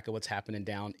keep track of what's happening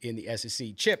down in the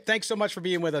SEC. Chip, thanks so much for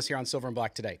being with us here on Silver and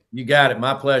Black today. You got it.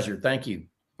 My pleasure. Thank you.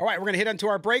 All right, we're going to hit onto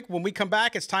our break. When we come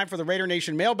back, it's time for the Raider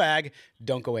Nation mailbag.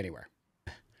 Don't go anywhere.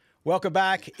 Welcome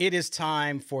back. It is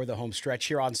time for the home stretch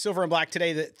here on Silver and Black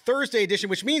today, the Thursday edition,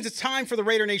 which means it's time for the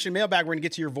Raider Nation mailbag. We're going to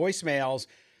get to your voicemails,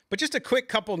 but just a quick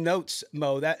couple notes,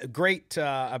 Mo. That great.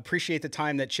 Appreciate the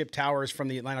time that Chip Towers from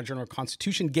the Atlanta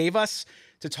Journal-Constitution gave us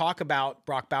to talk about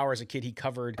Brock Bowers, a kid he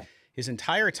covered his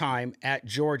entire time at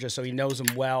Georgia, so he knows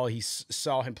him well. He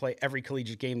saw him play every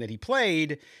collegiate game that he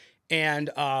played. And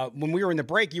when we were in the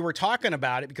break, you were talking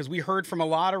about it because we heard from a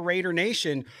lot of Raider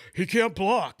Nation, he can't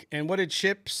block. And what did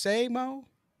Chip say, Mo?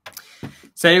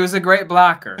 Said he was a great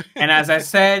blocker. And as I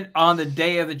said on the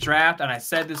day of the draft, and I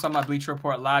said this on my Bleacher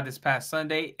Report Live this past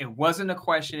Sunday, it wasn't a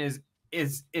question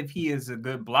is if he is a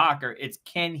good blocker. It's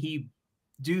can he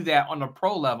do that on a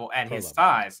pro level at his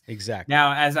size. Exactly.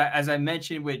 Now, as I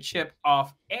mentioned with Chip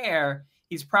off air,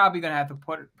 he's probably going to have to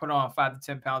put on 5 to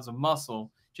 10 pounds of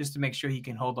muscle just to make sure he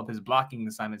can hold up his blocking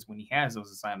assignments when he has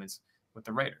those assignments with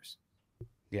the Raiders.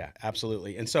 Yeah,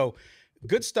 absolutely. And so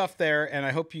good stuff there. And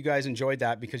I hope you guys enjoyed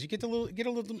that, because you get a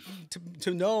little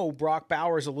to know Brock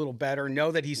Bowers a little better,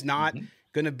 know that he's not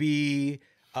going to be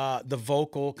the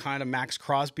vocal kind of Max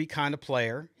Crosby kind of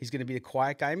player. He's going to be the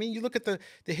quiet guy. I mean, you look at the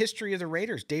history of the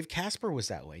Raiders. Dave Casper was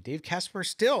that way. Dave Casper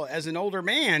still, as an older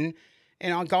man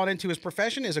and gone into his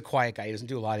profession, is a quiet guy. He doesn't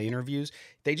do a lot of interviews.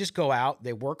 They just go out,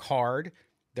 they work hard,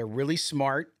 they're really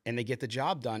smart, and they get the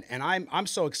job done. And I'm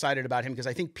so excited about him, because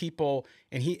I think people,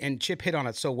 and Chip hit on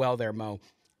it so well there, Mo,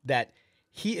 that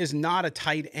he is not a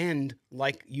tight end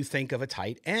like you think of a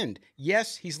tight end.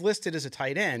 Yes, he's listed as a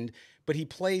tight end, but he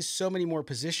plays so many more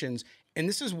positions. And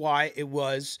this is why it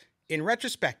was, in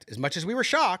retrospect, as much as we were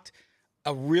shocked,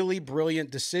 a really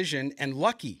brilliant decision, and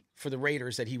lucky for the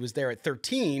Raiders that he was there at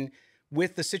 13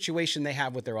 with the situation they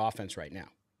have with their offense right now.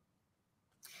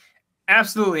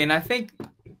 Absolutely. And I think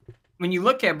when you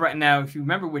look at Brett now, if you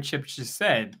remember what Chip just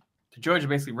said, Georgia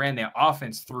basically ran their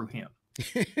offense through him.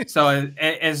 So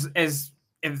as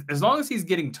long as he's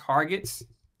getting targets,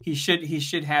 he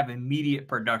should have immediate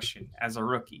production as a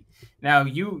rookie. Now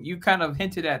you kind of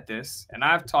hinted at this, and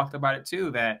I've talked about it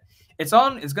too, that it's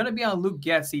going to be on Luke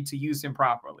Getsy to use him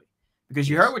properly, because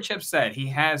you heard what Chip said. He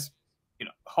has,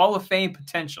 Hall of Fame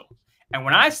potential. And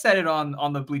when I said it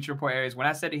on the Bleacher Report areas, when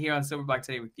I said it here on Silver Black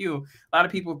Today with you, a lot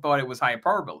of people thought it was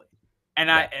hyperbole. And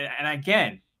and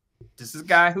again, this is a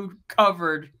guy who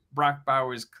covered Brock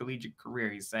Bowers' collegiate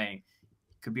career. He's saying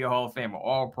he could be a Hall of Famer,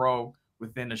 All Pro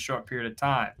within a short period of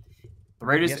time. The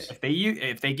Raiders, if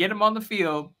they get him on the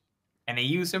field and they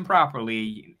use him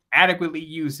properly, adequately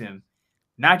use him,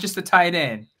 not just a tight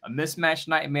end, a mismatched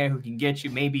nightmare who can get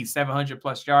you maybe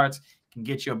 700+ yards, can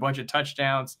get you a bunch of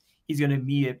touchdowns. He's going to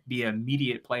be an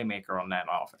immediate playmaker on that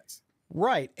offense.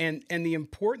 Right. And the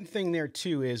important thing there,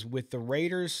 too, is with the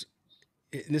Raiders,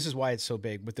 and this is why it's so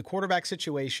big, with the quarterback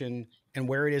situation and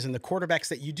where it is and the quarterbacks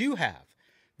that you do have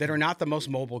that are not the most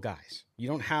mobile guys. You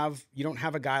don't have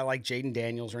a guy like Jaden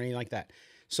Daniels or anything like that.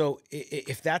 So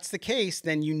if that's the case,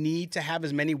 then you need to have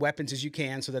as many weapons as you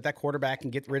can so that quarterback can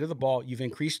get rid of the ball. You've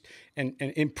increased and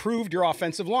improved your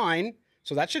offensive line,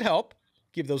 so that should help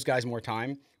give those guys more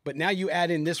time. But now you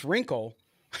add in this wrinkle,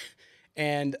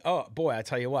 and oh boy, I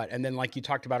tell you what. And then like you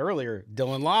talked about earlier,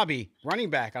 Dylan Lobby,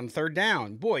 running back on third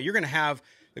down. Boy, you're going to have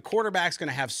the quarterback's going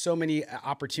to have so many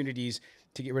opportunities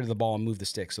to get rid of the ball and move the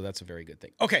stick. So that's a very good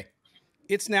thing. Okay,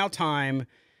 it's now time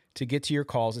to get to your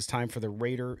calls. It's time for the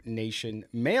Raider Nation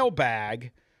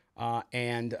mailbag,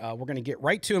 and we're going to get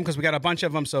right to them because we got a bunch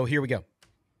of them. So here we go.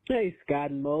 Hey,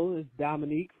 Scott and Mo, it's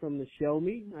Dominique from the Show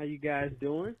Me. How you guys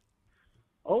doing?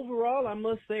 Overall, I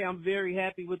must say I'm very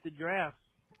happy with the draft.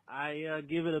 I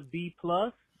give it a B+.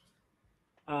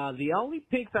 The only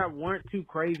picks I weren't too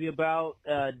crazy about,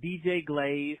 DJ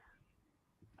Glaze,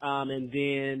 and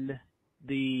then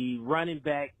the running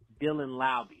back Dylan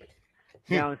Lowby.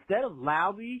 Now, instead of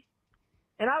Lowby,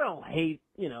 and I don't hate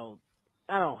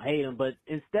him, but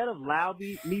instead of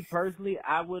Lowby, me personally,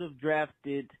 I would have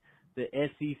drafted the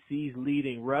SEC's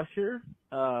leading rusher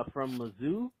from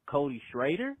Mizzou, Cody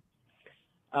Schrader.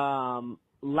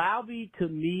 Lowby, to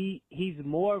me, he's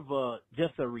more of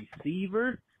just a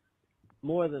receiver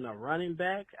more than a running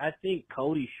back. I think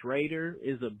Cody Schrader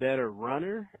is a better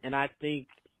runner, and I think,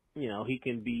 he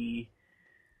can be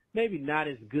maybe not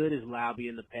as good as Lowby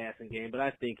in the passing game, but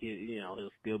I think he'll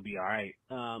still be all right.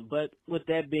 But with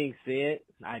that being said,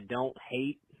 I don't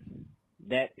hate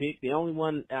that pick. The only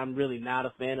one I'm really not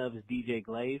a fan of is DJ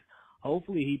Glaze.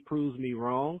 Hopefully he proves me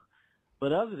wrong.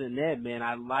 But other than that, man,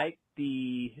 I like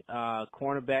the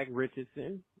cornerback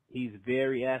Richardson. He's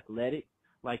very athletic.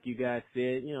 Like you guys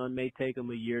said, it may take him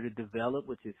a year to develop,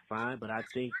 which is fine, but I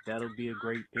think that'll be a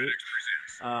great pick.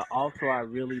 Also, I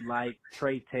really like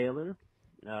Trey Taylor.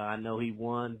 I know he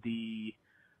won the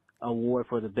award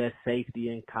for the best safety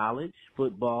in college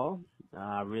football.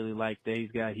 I really like that.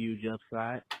 He's got huge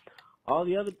upside. All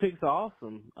the other picks are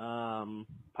awesome.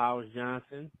 Powers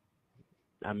Johnson.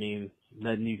 I mean,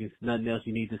 nothing else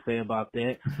you need to say about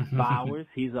that. Bowers,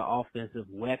 he's an offensive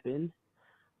weapon.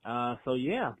 So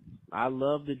yeah, I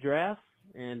love the draft,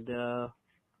 and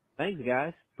thanks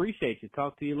guys. Appreciate you.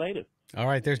 Talk to you later. All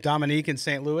right, there's Dominique in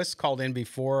St. Louis, called in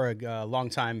before, a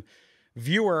longtime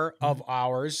viewer of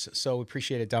ours. So we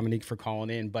appreciate it, Dominique, for calling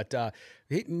in. But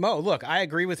Mo, look, I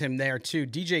agree with him there too.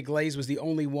 DJ Glaze was the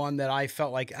only one that I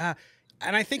felt like,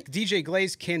 and I think DJ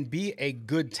Glaze can be a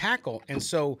good tackle. And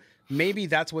so maybe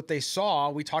that's what they saw.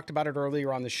 We talked about it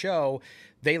earlier on the show.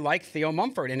 They like Theo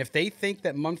Mumford. And if they think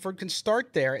that Mumford can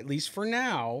start there, at least for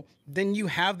now, then you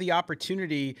have the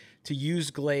opportunity to use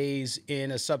Glaze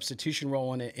in a substitution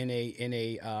role, in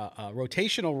a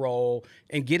rotational role,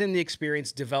 and get him the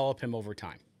experience, develop him over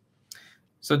time.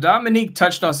 So Dominique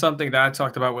touched on something that I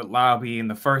talked about with Lowby in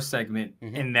the first segment,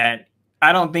 in that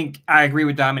I agree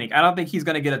with Dominique. I don't think he's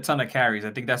going to get a ton of carries.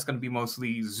 I think that's going to be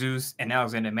mostly Zeus and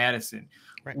Alexander Madison.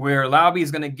 Right. Where Lowby is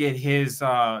going to get his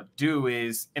due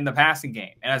is in the passing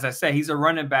game. And as I said, he's a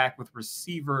running back with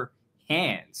receiver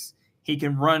hands. He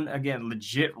can run, again,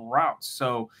 legit routes.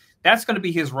 So that's going to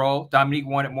be his role. Dominique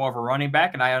wanted more of a running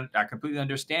back, and I completely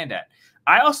understand that.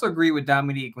 I also agree with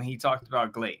Dominique when he talked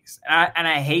about Glaze. And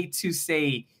I hate to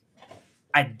say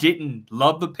I didn't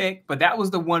love the pick, but that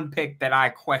was the one pick that I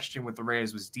questioned with the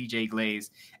Raiders was DJ Glaze.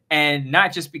 And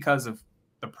not just because of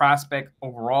the prospect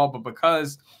overall, but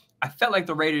because I felt like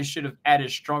the Raiders should have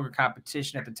added stronger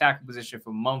competition at the tackle position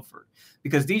for Mumford,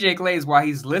 because DJ Glaze, while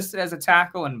he's listed as a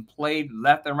tackle and played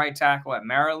left and right tackle at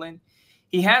Maryland,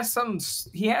 he has some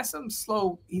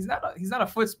slow. He's not a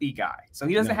foot speed guy, so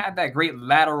he doesn't have that great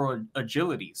lateral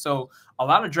agility. So a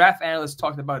lot of draft analysts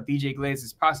talked about DJ Glaze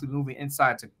as possibly moving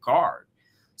inside to guard.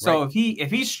 So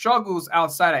if he struggles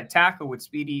outside at tackle with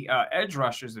speedy edge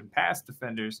rushers and pass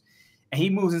defenders, and he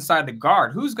moves inside the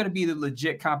guard, who's going to be the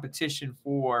legit competition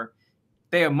for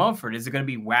Theo Mumford? Is it going to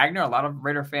be Wagner? A lot of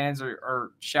Raider fans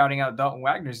are shouting out Dalton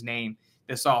Wagner's name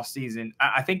this offseason.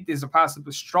 I think there's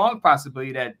a strong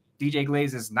possibility that DJ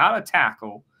Glaze is not a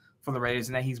tackle for the Raiders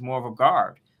and that he's more of a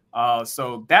guard.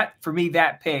 So that, for me,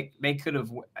 that pick, they could have,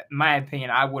 in my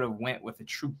opinion, I would have went with a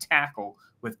true tackle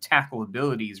with tackle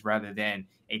abilities rather than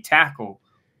a tackle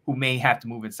who may have to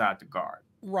move inside the guard.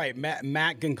 Right.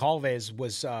 Matt Goncalves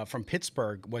was from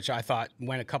Pittsburgh, which I thought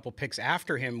went a couple picks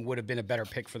after him would have been a better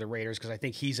pick for the Raiders because I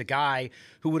think he's a guy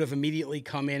who would have immediately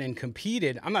come in and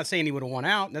competed. I'm not saying he would have won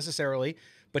out necessarily,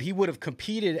 but he would have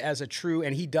competed as a true,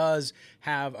 and he does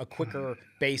have a quicker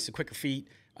base, a quicker feet.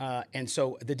 And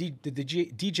so the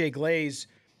DJ Glaze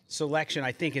selection,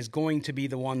 I think, is going to be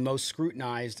the one most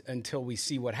scrutinized until we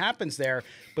see what happens there.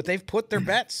 But they've put their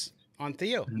bets on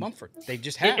Theo Mumford. They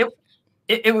just have.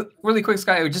 It was really quick,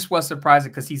 Scott. It just was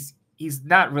surprising because he's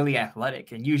not really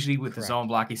athletic, and usually with the zone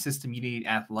blocking system, you need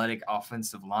athletic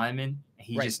offensive linemen. And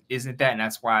he just isn't that, and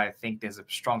that's why I think there's a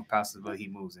strong possibility he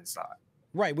moves inside.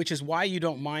 Right, which is why you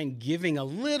don't mind giving a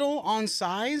little on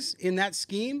size in that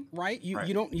scheme, right?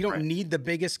 You don't need the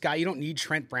biggest guy. You don't need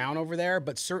Trent Brown over there,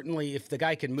 but certainly if the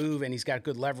guy can move and he's got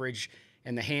good leverage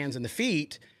and the hands and the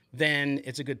feet, then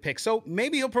it's a good pick. So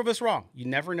maybe he'll prove us wrong. You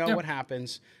never know what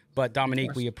happens. But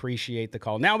Dominique, we appreciate the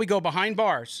call. Now we go behind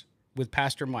bars with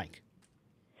Pastor Mike.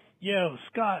 Yo,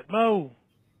 Scott, Mo,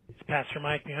 it's Pastor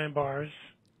Mike behind bars.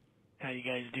 How you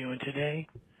guys doing today?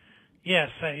 Yes,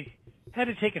 I had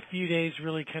to take a few days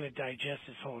really kind of digest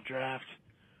this whole draft.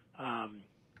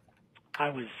 I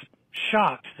was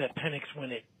shocked that Penix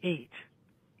went at 8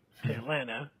 to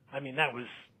Atlanta. I mean, that was,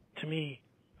 to me,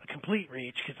 a complete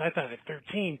reach because I thought at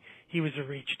 13 he was a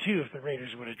reach too if the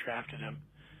Raiders would have drafted him.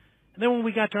 And then when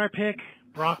we got to our pick,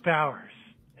 Brock Bowers.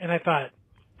 And I thought,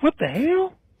 what the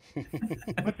hell?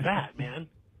 What's that, man?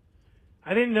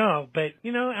 I didn't know. But,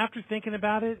 you know, after thinking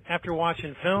about it, after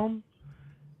watching film,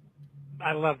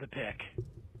 I love the pick.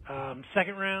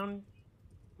 Second round,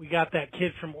 we got that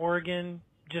kid from Oregon,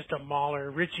 just a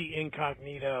mauler, Richie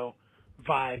Incognito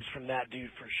vibes from that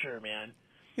dude for sure, man.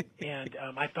 And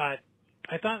I thought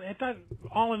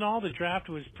all in all, the draft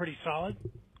was pretty solid.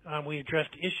 We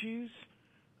addressed issues.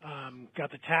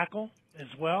 Got the tackle as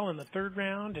well in the third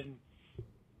round and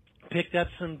picked up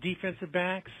some defensive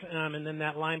backs and then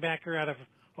that linebacker out of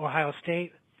Ohio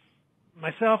State.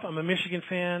 Myself, I'm a Michigan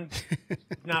fan.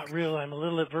 Not real. I'm a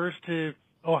little adverse to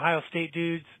Ohio State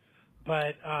dudes,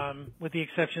 but with the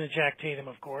exception of Jack Tatum,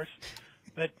 of course.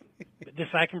 But this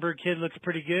Eichenberg kid looks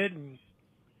pretty good, and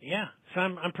yeah, so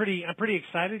I'm pretty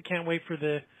excited. Can't wait for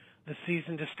the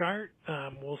season to start.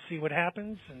 We'll see what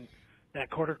happens and that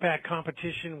quarterback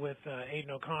competition with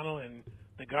Aiden O'Connell and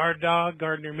the guard dog,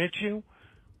 Gardner Minshew.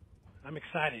 I'm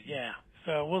excited, yeah.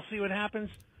 So we'll see what happens.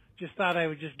 Just thought I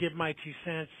would just give my 2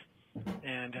 cents,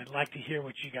 and I'd like to hear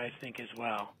what you guys think as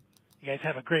well. You guys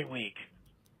have a great week.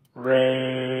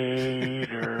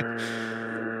 Raiders.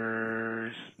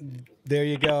 There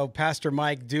you go. Pastor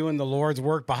Mike doing the Lord's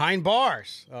work behind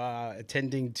bars,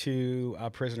 attending to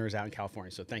prisoners out in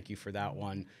California. So thank you for that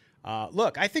one.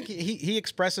 Look, I think he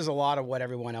expresses a lot of what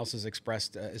everyone else has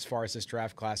expressed as far as this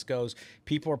draft class goes.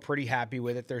 People are pretty happy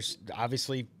with it. There's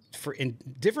obviously, in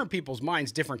different people's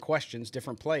minds, different questions,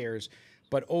 different players.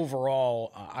 But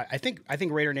overall, I think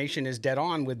Raider Nation is dead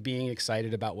on with being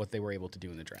excited about what they were able to do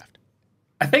in the draft.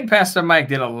 I think Pastor Mike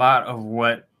did a lot of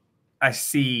what I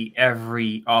see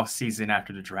every offseason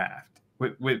after the draft.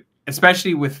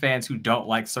 Especially with fans who don't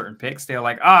like certain picks. They're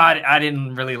like, I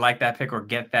didn't really like that pick or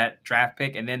get that draft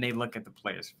pick. And then they look at the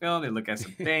player's film, they look at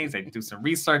some things, they do some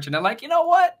research, and they're like, you know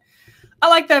what? I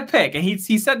like that pick. And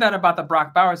he said that about the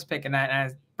Brock Bowers pick. And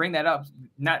I bring that up,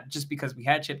 not just because we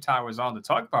had Chip Towers on to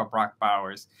talk about Brock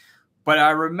Bowers, but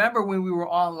I remember when we were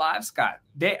on live, Scott,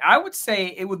 I would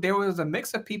say there was a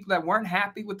mix of people that weren't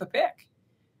happy with the pick.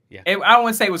 Yeah. I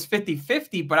wouldn't say it was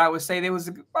 50-50, but I would say there was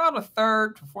about a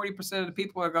third to 40% of the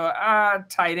people are going,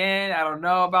 tight end. I don't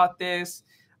know about this.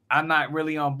 I'm not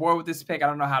really on board with this pick. I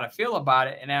don't know how to feel about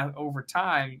it. And over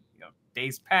time,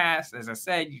 days pass. As I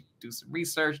said, you do some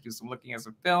research, do some looking at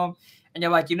some film, and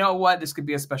you're like, you know what? This could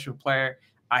be a special player.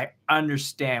 I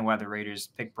understand why the Raiders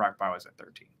picked Brock Bowers at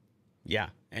 13. Yeah.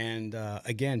 And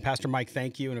again, Pastor Mike,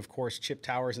 thank you. And of course, Chip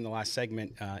Towers in the last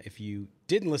segment. If you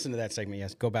didn't listen to that segment,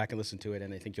 yes, go back and listen to it.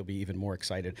 And I think you'll be even more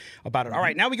excited about it. All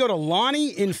right. Now we go to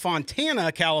Lonnie in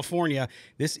Fontana, California.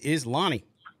 This is Lonnie.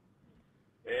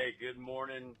 Hey, good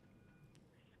morning,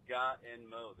 Scott and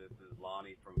Mo. This is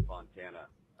Lonnie from Fontana.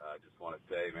 Just want to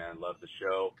say, man, love the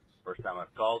show. First time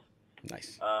I've called.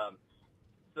 Nice.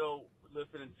 So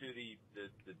listening to the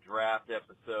draft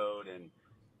episode and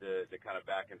the kind of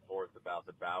back and forth about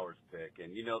the Bowers pick.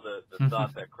 And, the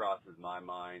thought that crosses my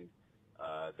mind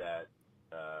that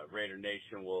Raider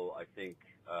Nation will, I think,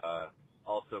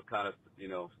 also kind of,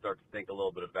 start to think a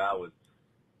little bit about was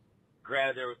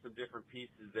granted, there were some different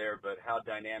pieces there, but how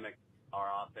dynamic our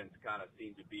offense kind of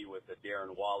seemed to be with the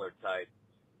Darren Waller type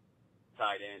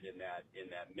tight end in that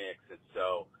mix. And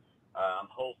so I'm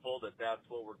hopeful that that's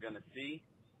what we're going to see.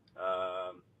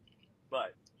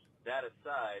 But that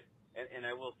aside, and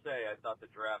I will say I thought the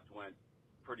draft went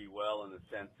pretty well in the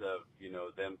sense of,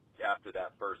 them after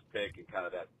that first pick and kind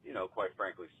of that, quite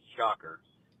frankly, shocker,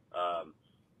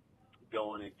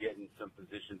 going and getting some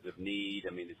positions of need.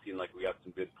 I mean, it seemed like we got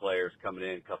some good players coming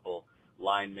in, a couple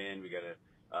linemen. We got a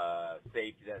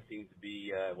safety that seems to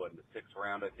be, in the 6th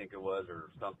round, I think it was,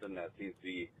 or something that seems to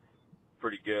be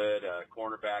pretty good.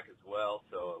 Cornerback as well,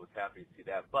 so I was happy to see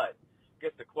that. But I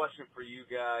guess the question for you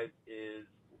guys is,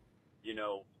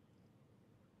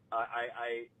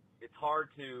 it's hard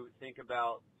to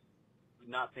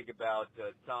not think about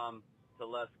Tom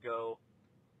Telesco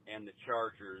and the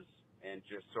Chargers and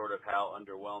just sort of how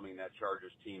underwhelming that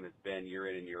Chargers team has been year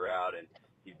in and year out. And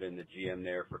he's been the GM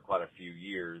there for quite a few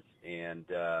years. And,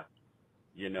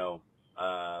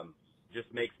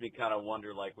 just makes me kind of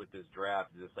wonder, like with this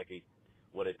draft, is this like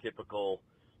what a typical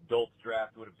Dolphins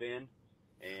draft would have been?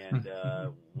 And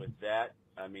with that,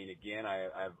 I mean, again,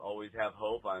 I've always have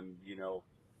hope. I'm,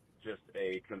 just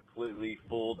a completely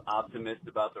fooled optimist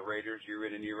about the Raiders year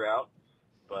in and year out.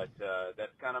 But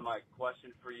that's kind of my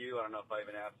question for you. I don't know if I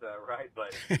even asked that right, but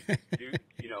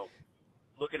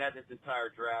looking at this entire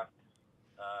draft,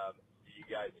 do you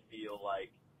guys feel like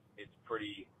it's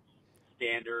pretty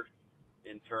standard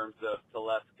in terms of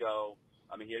Telesco?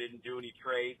 I mean, he didn't do any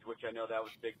trades, which I know that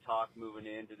was big talk moving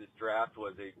into this draft.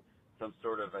 Was some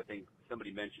sort of, I think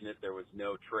somebody mentioned it, there was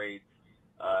no trades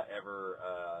ever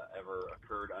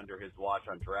occurred under his watch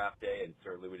on draft day, and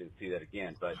certainly we didn't see that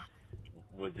again. But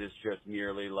was this just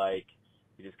merely like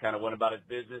he just kind of went about his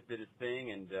business, did his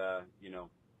thing, and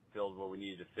filled what we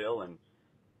needed to fill? And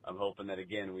I'm hoping that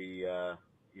again we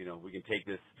can take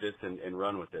this and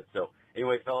run with it. So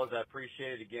anyway, fellas, I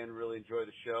appreciate it again. Really enjoy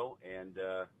the show, and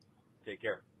take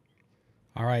care.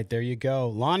 All right, there you go.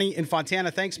 Lonnie in Fontana,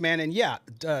 thanks, man. And yeah,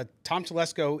 Tom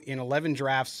Telesco in 11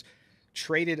 drafts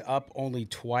traded up only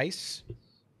twice,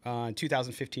 in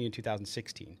 2015 and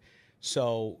 2016.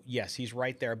 So, yes, he's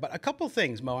right there. But a couple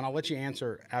things, Mo, and I'll let you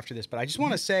answer after this. But I just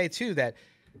want to say, too, that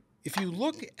if you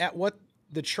look at what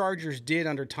the Chargers did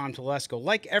under Tom Telesco,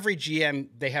 like every GM,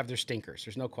 they have their stinkers.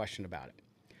 There's no question about it.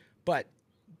 But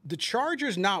the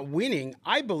Chargers not winning,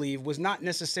 I believe, was not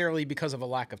necessarily because of a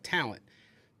lack of talent.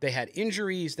 They had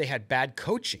injuries. They had bad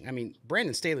coaching. I mean,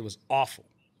 Brandon Staley was awful.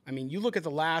 I mean, you look at the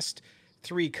last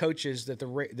 3 coaches that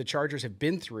the Chargers have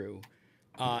been through,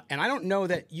 and I don't know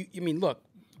that look,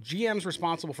 GM's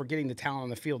responsible for getting the talent on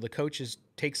the field. The coaches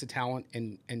takes the talent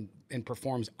and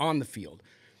performs on the field.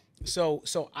 So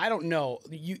I don't know.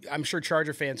 I'm sure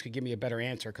Charger fans could give me a better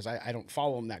answer because I don't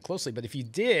follow them that closely. But if you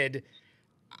did,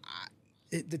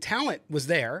 the talent was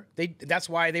there. That's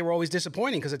why they were always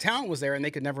disappointing, because the talent was there and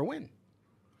they could never win.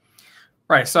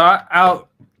 Right. So I'll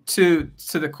to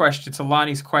the question, to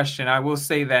Lonnie's question, I will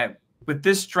say that with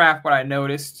this draft, what I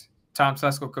noticed, Tom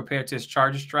Telesco compared to his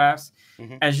Chargers drafts,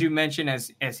 as you mentioned,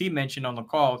 as he mentioned on the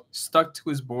call, stuck to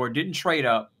his board, didn't trade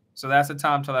up. So that's a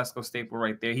Tom Telesco staple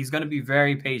right there. He's going to be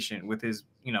very patient with his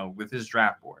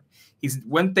draft board.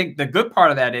 The good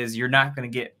part of that is you're not going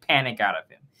to get panic out of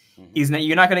him.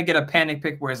 You're not going to get a panic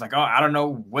pick where it's like, oh, I don't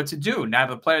know what to do. Now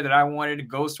the player that I wanted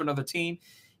goes to another team.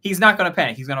 He's not going to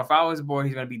panic. He's going to follow his board.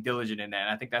 He's going to be diligent in that. And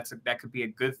I think that could be a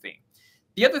good thing.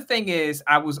 The other thing is,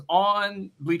 I was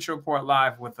on Bleacher Report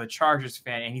Live with a Chargers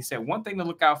fan, and he said one thing to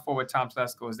look out for with Tom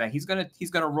Telesco is that he's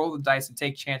gonna roll the dice and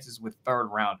take chances with 3rd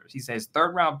rounders. He says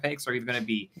 3rd round picks are either going to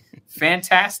be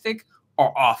fantastic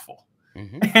or awful.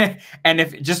 And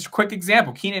if just a quick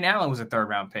example, Keenan Allen was a 3rd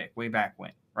round pick way back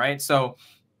when, right? So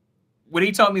what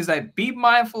he told me is that be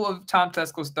mindful of Tom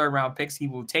Telesco's 3rd round picks. He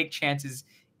will take chances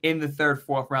in the 3rd,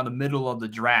 4th round, the middle of the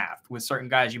draft, with certain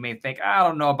guys you may think, I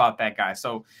don't know about that guy.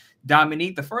 So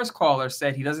Dominique, the first caller,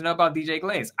 said he doesn't know about DJ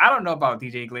Glaze. I don't know about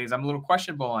DJ Glaze. I'm a little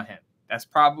questionable on him. That's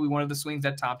probably one of the swings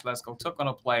that Tom Telesco took on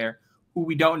a player who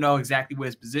we don't know exactly what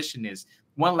his position is.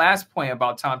 One last point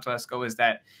about Tom Telesco is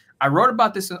that I wrote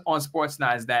about this on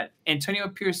Sportsnet, is that Antonio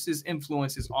Pierce's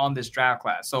influence is on this draft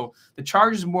class. So the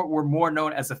Chargers were more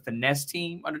known as a finesse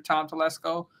team under Tom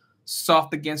Telesco,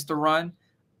 soft against the run.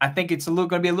 I think it's going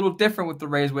to be a little different with the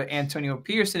Raiders with Antonio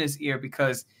Pierce in his ear,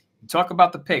 because you talk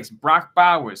about the picks. Brock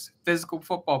Bowers, physical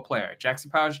football player. Jackson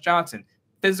Powers-Johnson,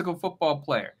 physical football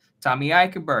player. Tommy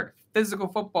Eichenberg, physical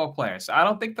football player. So I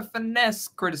don't think the finesse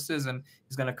criticism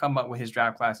is going to come up with his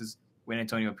draft classes when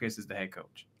Antonio Pierce is the head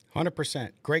coach.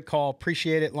 100%. Great call.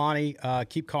 Appreciate it, Lonnie.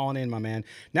 Keep calling in, my man.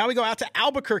 Now we go out to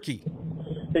Albuquerque.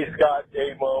 Hey, Scott,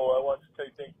 Mo. I want to say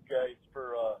thank you guys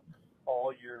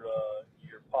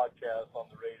your podcast on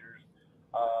the Raiders.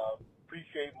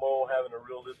 Appreciate Mo having a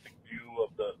realistic view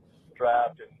of the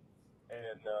draft and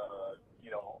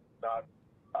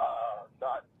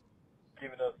not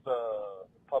giving us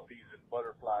puppies and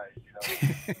butterflies,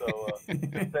 So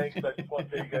thanks. I just want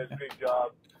to say you guys great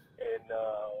job, and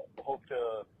hope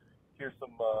to hear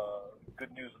some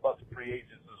good news about the free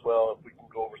agents as well. If we can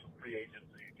go over some free agents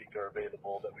that you think are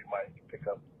available that we might pick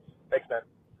up. Thanks, man.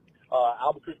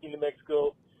 Albuquerque, New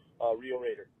Mexico, Rio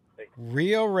Raider. Thanks.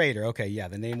 Rio Raider. Okay, yeah,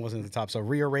 the name wasn't at the top. So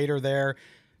Rio Raider there.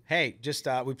 Hey, just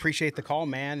we appreciate the call,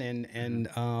 man, and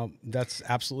that's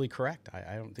absolutely correct.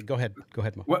 I don't think. Go ahead,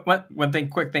 Mo.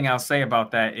 Quick thing I'll say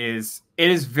about that is it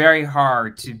is very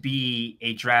hard to be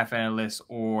a draft analyst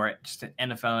or just an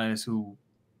NFL analyst who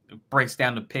breaks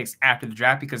down the picks after the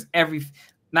draft, because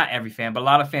not every fan, but a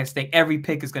lot of fans think every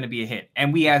pick is going to be a hit,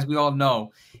 and as we all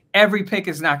know, every pick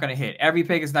is not going to hit. Every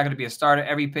pick is not going to be a starter.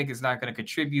 Every pick is not going to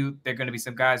contribute. There are going to be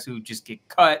some guys who just get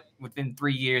cut within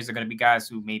 3 years. There are going to be guys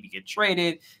who maybe get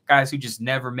traded, guys who just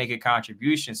never make a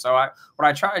contribution. So what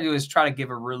I try to do is try to give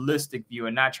a realistic view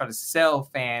and not try to sell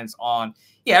fans on,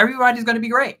 everybody's going to be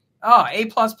great. Oh, A+++.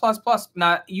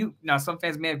 Now some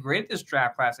fans may have graded this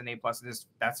draft class an A+,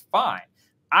 that's fine.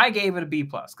 I gave it a B+,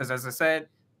 because as I said,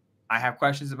 I have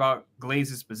questions about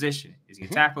Glaze's position. Is he a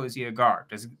tackle? Is he a guard?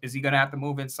 Is he going to have to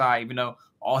move inside, even though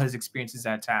all his experience is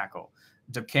at tackle?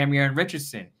 Cameron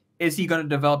Richardson, is he going to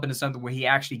develop into something where he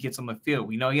actually gets on the field?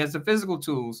 We know he has the physical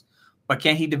tools, but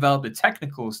can he develop the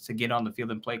technicals to get on the field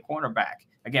and play cornerback?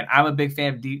 Again, I'm a big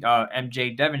fan of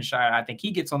MJ Devonshire. I think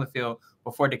he gets on the field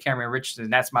before Cameron Richardson.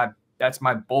 That's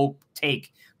my bold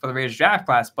take for the Raiders draft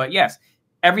class. But yes,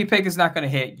 every pick is not going to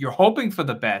hit. You're hoping for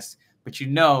the best, but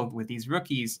with these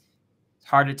rookies, it's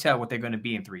hard to tell what they're going to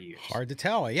be in 3 years. Hard to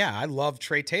tell. Yeah, I love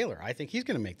Trey Taylor. I think he's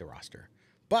going to make the roster.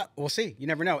 But we'll see. You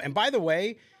never know. And by the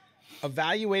way,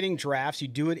 evaluating drafts, you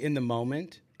do it in the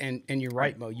moment. And you're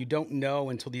right, Mo. You don't know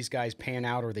until these guys pan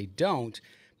out or they don't.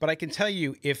 But I can tell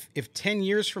you, if 10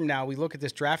 years from now we look at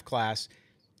this draft class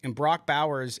and Brock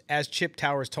Bowers, as Chip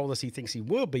Towers told us he thinks he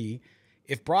will be,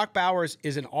 if Brock Bowers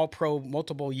is an all-pro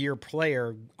multiple-year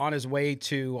player on his way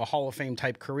to a Hall of Fame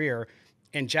type career,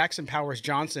 and Jackson Powers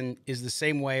Johnson is the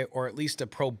same way, or at least a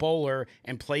Pro Bowler,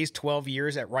 and plays 12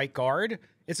 years at right guard,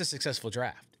 it's a successful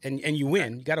draft. And you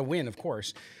win. You got to win, of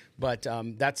course. But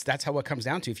that's how it comes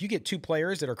down to. If you get two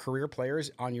players that are career players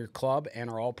on your club and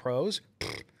are all pros,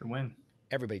 win.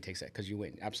 Everybody takes that because you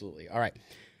win. Absolutely. All right.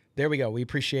 There we go. We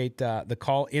appreciate the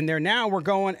call in there. Now we're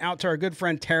going out to our good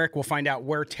friend Tarek. We'll find out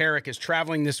where Tarek is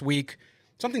traveling this week.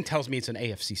 Something tells me it's an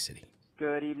AFC city.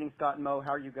 Good evening, Scott and Mo.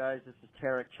 How are you guys? This is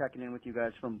Tarek checking in with you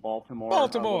guys from Baltimore. A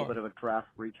little bit of a draft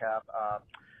recap.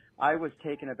 I was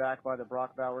taken aback by the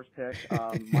Brock Bowers pick.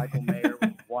 Michael Mayer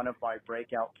was one of my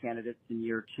breakout candidates in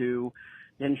year two.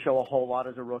 Didn't show a whole lot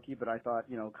as a rookie, but I thought,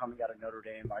 coming out of Notre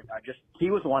Dame,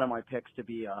 he was one of my picks to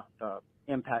be a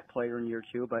impact player in year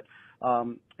two. But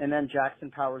and then Jackson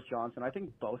Powers Johnson. I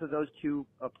think both of those two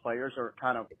players are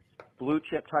kind of blue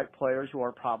chip type players who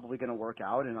are probably going to work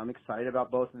out, and I'm excited about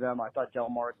both of them. I thought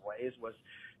Delmar Glaze was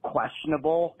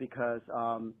questionable because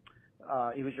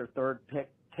he was your third pick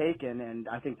taken, and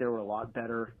I think there were a lot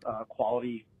better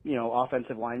quality,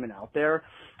 offensive linemen out there.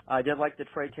 I did like the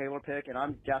Trey Taylor pick, and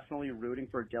I'm definitely rooting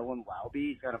for Dylan Laube.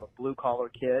 He's kind of a blue collar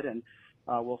kid, and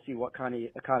we'll see what kind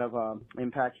of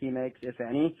impact he makes, if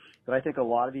any. But I think a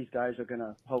lot of these guys are going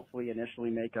to hopefully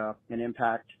initially make an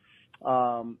impact,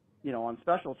 on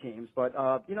special teams. But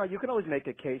you can always make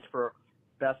a case for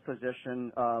best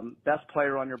position, best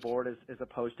player on your board as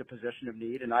opposed to position of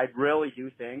need. And I really do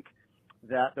think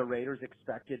that the Raiders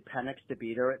expected Penix to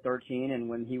be there at 13, and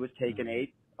when he was taken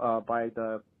 8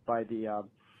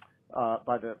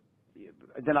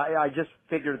 then I just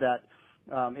figured that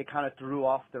it kind of threw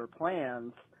off their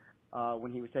plans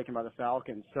when he was taken by the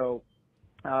Falcons. So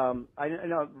I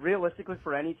know realistically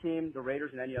for any team, the Raiders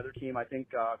and any other team, I think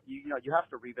you have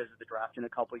to revisit the draft in a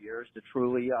couple of years to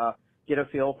truly get a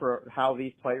feel for how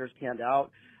these players panned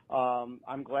out.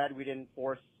 I'm glad we didn't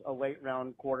force a late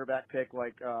round quarterback pick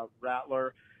like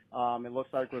Rattler. It looks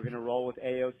like we're going to roll with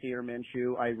AOC or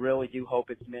Minshew. I really do hope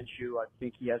it's Minshew. I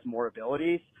think he has more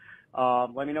abilities.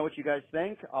 Let me know what you guys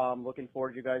think. Looking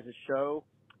forward to you guys' show.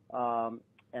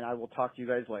 And I will talk to you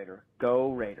guys later.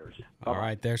 Go Raiders. Bye-bye. All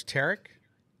right, there's Tarek.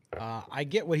 I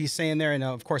get what he's saying there, and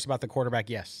of course about the quarterback.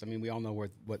 Yes, I mean we all know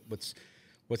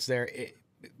what's there.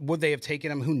 Would they have taken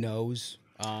him? Who knows?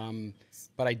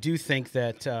 But I do think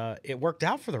that it worked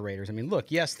out for the Raiders. I mean,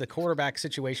 look, yes, the quarterback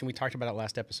situation we talked about it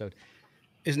last episode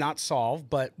is not solved,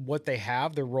 but what they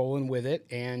have, they're rolling with it,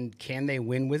 and can they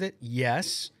win with it?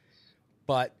 Yes.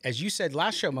 But as you said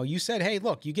last show, Mo, you said, hey,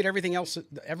 look, you get everything else in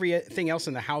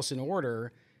the house in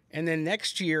order. And then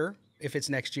next year, if it's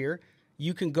next year,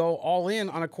 you can go all in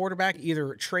on a quarterback,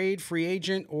 either trade, free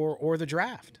agent, or the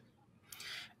draft.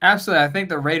 Absolutely. I think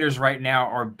the Raiders right now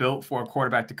are built for a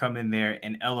quarterback to come in there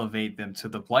and elevate them to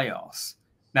the playoffs.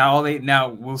 Now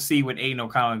we'll see what Aiden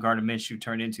O'Connell and Gardner Minshew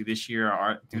turn into this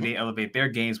year. Do they elevate their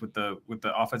games with the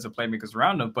offensive playmakers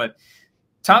around them? But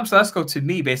Tom Telesco, to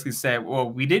me, basically said, well,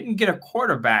 we didn't get a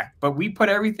quarterback, but we put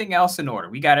everything else in order.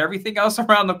 We got everything else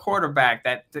around the quarterback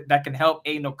that can help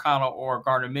Aiden O'Connell or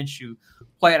Gardner Minshew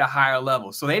play at a higher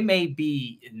level. So they may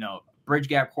be, bridge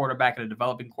gap quarterback and a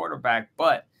developing quarterback,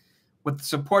 but with the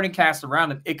supporting cast around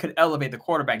them, it could elevate the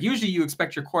quarterback. Usually you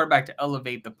expect your quarterback to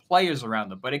elevate the players around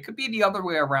them, but it could be the other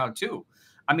way around too.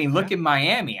 I mean, look at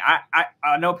Miami.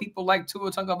 I know people like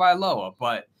Tua Tagovailoa,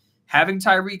 but having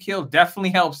Tyreek Hill definitely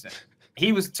helps him.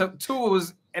 Tua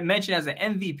was mentioned as an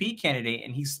MVP candidate,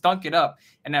 and he stunk it up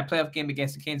in that playoff game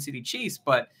against the Kansas City Chiefs.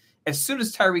 But as soon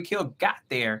as Tyreek Hill got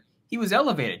there, he was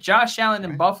elevated. Josh Allen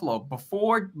in Buffalo,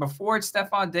 before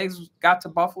Stephon Diggs got to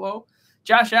Buffalo,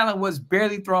 Josh Allen was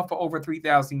barely throwing for over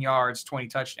 3,000 yards, 20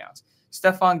 touchdowns.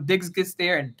 Stephon Diggs gets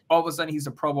there, and all of a sudden he's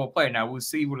a Pro Bowl player. Now we'll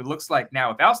see what it looks like now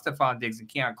without Stephon Diggs and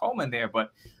Keon Coleman there,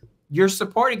 but your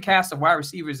supporting cast of wide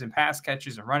receivers and pass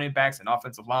catchers and running backs and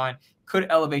offensive line could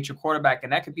elevate your quarterback,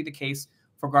 and that could be the case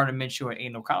for Gardner Minshew and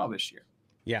Aiden O'Connell this year.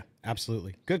 Yeah,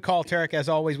 absolutely. Good call, Tarek. As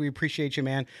always, we appreciate you,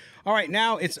 man. All right,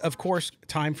 now it's, of course,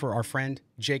 time for our friend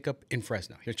Jacob in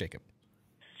Fresno. Here's Jacob.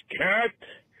 Scott.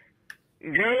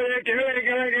 Go,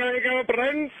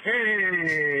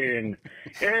 Brunson.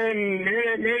 And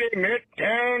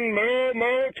Midtown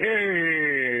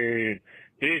Momotan.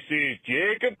 This is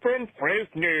Jacob from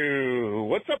Fresno.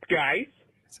 What's up, guys?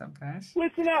 What's up, guys?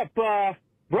 Listen up.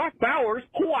 Brock Bowers,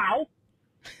 wow.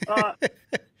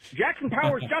 Jackson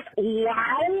Powers, just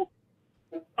wow.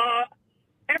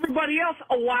 Everybody else,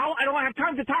 wow. I don't have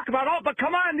time to talk about all, but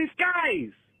come on, these guys.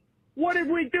 What did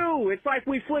we do? It's like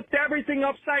we flipped everything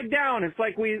upside down. It's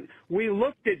like we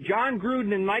looked at John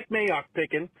Gruden and Mike Mayock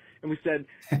picking, and we said,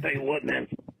 tell you what, man,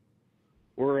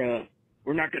 we're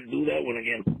not going to do that one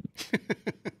again.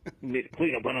 We need to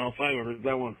clean up on all five of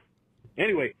that one.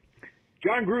 Anyway,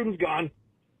 John Gruden's gone.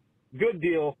 Good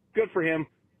deal. Good for him.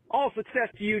 All success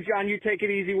to you, John. You take it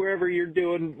easy wherever you're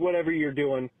doing, whatever you're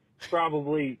doing.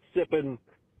 Probably sipping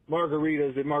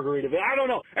margaritas at Margaritaville. I don't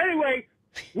know. Anyway,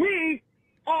 we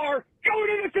are going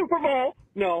to the Super Bowl.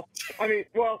 No, I mean,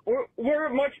 well, we're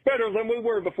much better than we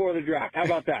were before the draft. How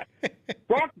about that?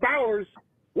 Brock Bowers,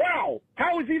 wow.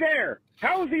 How is he there?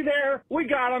 How is he there? We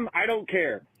got him. I don't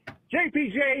care.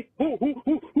 JPJ,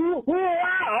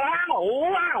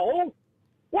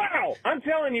 wow. I'm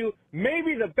telling you,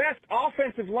 maybe the best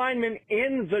offensive lineman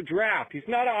in the draft. He's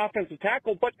not an offensive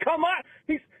tackle, but come on.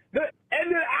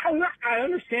 I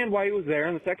understand why he was there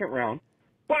in the second round,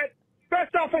 but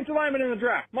best offensive lineman in the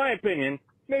draft, my opinion.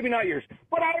 Maybe not yours,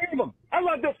 but I love him. I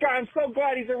love this guy. I'm so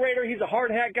glad he's a Raider. He's a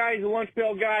hard hat guy. He's a lunch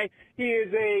pail guy. He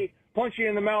is a punch you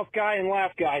in the mouth guy and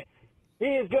laugh guy. He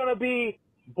is going to be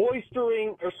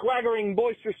swaggering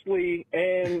boisterously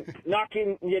and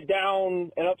knocking you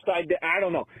down and upside down. I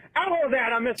don't know. Out of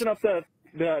that, I'm messing up the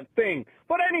thing.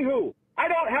 But anywho, I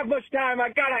don't have much time. I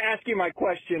got to ask you my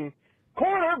question.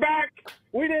 Cornerback,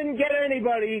 we didn't get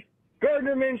anybody.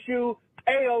 Gardner Minshew,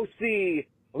 AOC.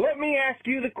 Let me ask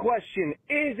you the question.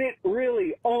 Is it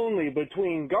really only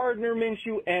between Gardner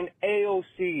Minshew and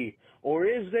AOC? Or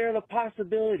is there the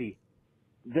possibility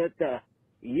that the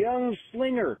young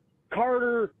slinger,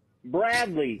 Carter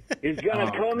Bradley, is going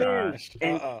to come in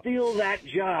and steal that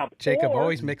job? Jacob,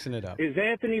 always mixing it up. Is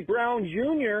Anthony Brown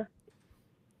Jr.,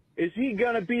 is he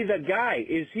going to be the guy?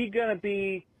 Is he going to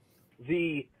be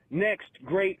the next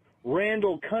great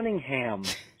Randall Cunningham,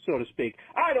 so to speak?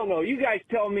 I don't know. You guys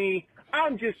tell me.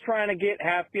 I'm just trying to get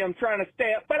happy. I'm trying to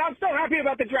stay up, but I'm so happy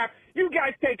about the draft. You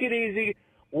guys take it easy.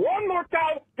 One more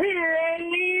time, here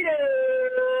and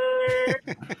leader.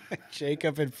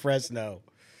 Jacob in Fresno.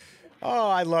 Oh,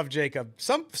 I love Jacob.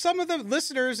 Some of the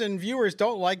listeners and viewers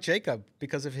don't like Jacob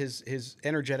because of his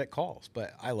energetic calls,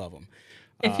 but I love him.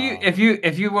 If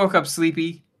you woke up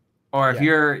sleepy, or if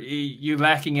you're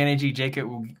lacking energy, Jacob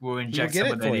will inject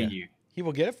some of that in you. He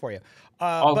will get it for you.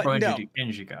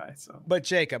 Energy guy. So, but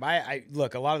Jacob, I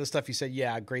look, a lot of the stuff you said,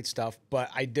 yeah, great stuff.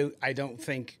 But I don't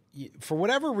think, for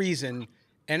whatever reason,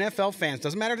 NFL fans,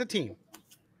 doesn't matter the team,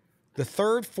 the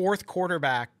third, fourth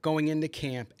quarterback going into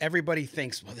camp, everybody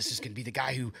thinks, well, this is going to be the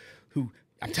guy who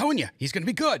I'm telling you, he's going to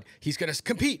be good. He's going to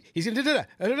compete. He's going to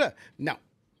da-da-da-da-da. No,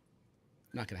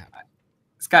 not going to happen.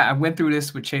 Scott, I went through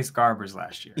this with Chase Garbers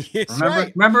last year. Yes, remember?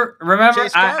 Right. Remember?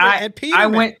 Chase Garber and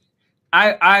Peterman.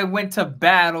 I went to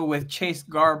battle with Chase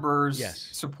Garber's Yes.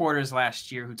 supporters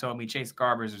last year who told me Chase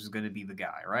Garber's was going to be the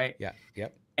guy, right? Yeah.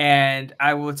 Yep. And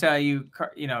I will tell you,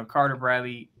 Carter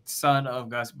Bradley, son of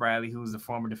Gus Bradley, who was the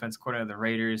former defensive coordinator of the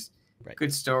Raiders. Right.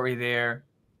 Good story there.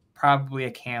 Probably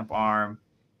a camp arm.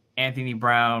 Anthony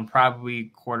Brown,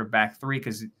 probably quarterback 3,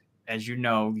 because as you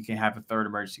know, you can have a third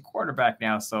emergency quarterback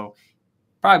now. So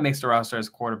probably makes the roster as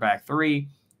quarterback 3.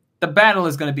 The battle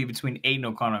is going to be between Aiden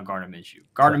O'Connell and Gardner Minshew.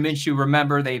 Gardner Minshew,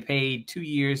 remember, they paid 2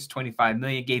 years, $25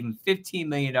 million, gave him $15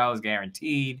 million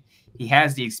guaranteed. He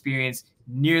has the experience,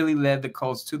 nearly led the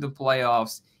Colts to the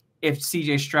playoffs. If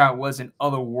CJ Stroud wasn't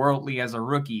otherworldly as a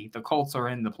rookie, the Colts are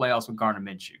in the playoffs with Gardner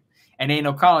Minshew. And Aiden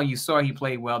O'Connell, you saw he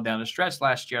played well down the stretch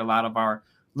last year. A lot of our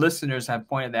listeners have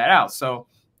pointed that out. So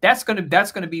that's going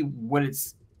to be what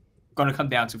it's going to come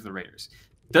down to for the Raiders.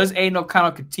 Does Aiden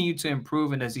O'Connell continue to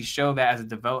improve, and does he show that as a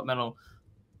developmental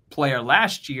player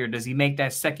last year? Does he make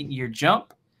that second-year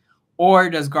jump, or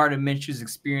does Gardner Minshew's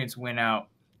experience win out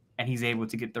and he's able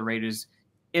to get the Raiders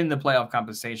in the playoff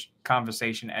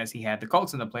conversation as he had the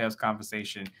Colts in the playoffs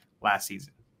conversation last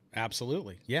season?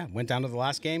 Absolutely. Yeah. Went down to the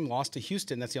last game, lost to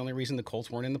Houston. That's the only reason the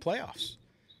Colts weren't in the playoffs.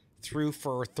 Threw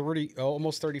for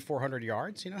almost 3,400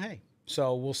 yards. Hey.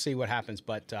 So we'll see what happens.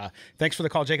 But thanks for the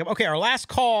call, Jacob. Okay, our last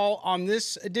call on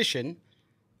this edition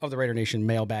of the Raider Nation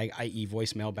mailbag, i.e.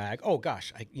 voice mailbag. Oh,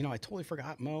 gosh. I totally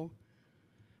forgot, Mo.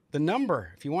 The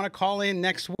number, if you want to call in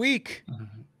next week,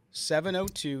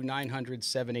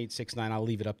 702-900-7869. I'll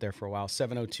leave it up there for a while.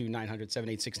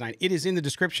 702-900-7869. It is in the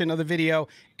description of the video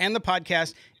and the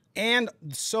podcast. And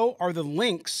so are the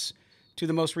links to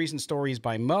the most recent stories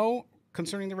by Mo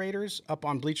concerning the Raiders up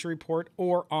on Bleacher Report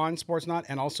or on Sportsnaut,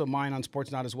 and also mine on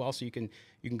Sportsnaut as well. So you can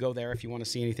go there if you want to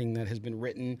see anything that has been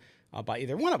written by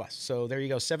either one of us. So there you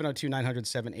go.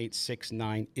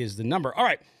 702-900-7869 is the number. All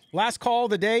right. Last call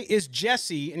of the day is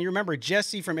Jesse. And you remember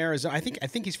Jesse from Arizona. I think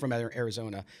he's from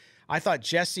Arizona. I thought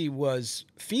Jesse was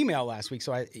female last week,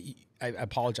 so I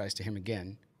apologize to him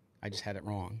again. I just had it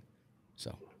wrong.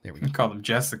 So there we go. You call him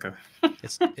Jessica.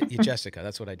 It's Jessica.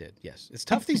 That's what I did. Yes. It's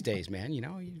tough these days, man. You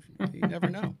never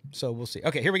know. So we'll see.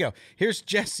 Okay, here we go. Here's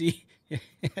Jesse,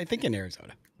 I think in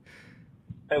Arizona.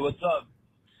 Hey, what's up,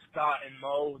 Scott and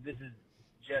Mo? This is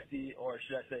Jesse, or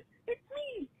should I say, it's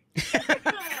me.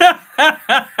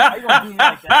 How you gonna do me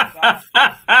like that,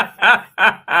 Scott?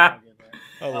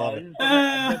 I love it. This is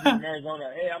Jesse from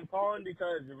Arizona. Hey, I'm calling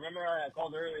because remember I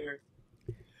called earlier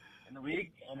in the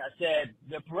week, and I said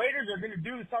the Raiders are going to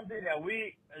do something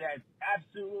that's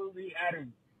absolutely out of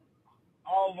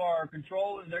all of our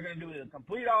control, and they're going to do the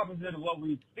complete opposite of what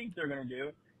we think they're going to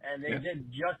do, and they did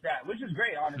just that, which is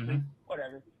great, honestly.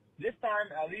 Whatever. This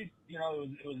time, at least, it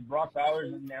was Brock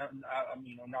Bowers, and now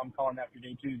I'm calling after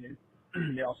day 2.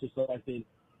 They also selected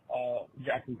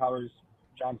Jackson Powers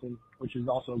Johnson, which is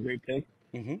also a great pick.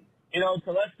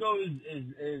 Telesco is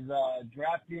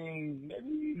drafting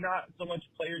maybe not so much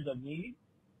players of need,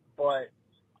 but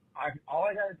all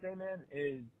I gotta say, man,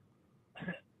 is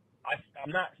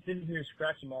I'm not sitting here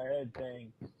scratching my head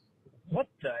saying, what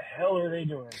the hell are they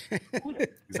doing? Who is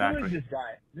this guy?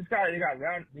 This guy, they got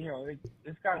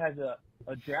this guy has a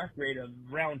draft grade of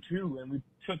round 2, and we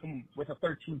took him with a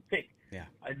 13th pick. Yeah.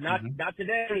 Not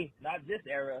today, not this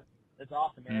era. That's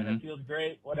awesome, man. That feels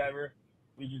great. Whatever.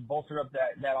 We just bolstered up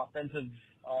that offensive,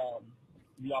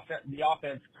 the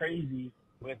offense crazy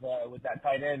with that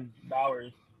tight end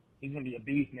Bowers. He's gonna be a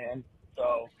beast, man.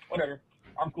 So whatever,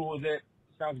 I'm cool with it.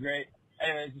 Sounds great.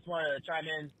 Anyways, just wanted to chime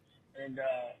in and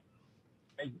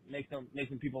make some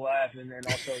people laugh, and then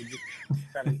also just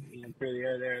kind of clear the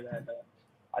air there. That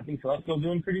I think Telesco's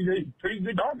doing pretty good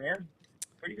job, man.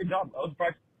 Pretty good job. I was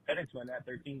surprised FedEx went at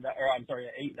 13, at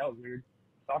 8. That was weird.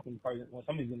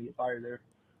 Somebody's gonna get fired there.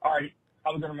 All right.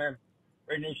 Have a good one, man.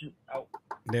 Raider Nation out.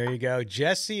 There you go.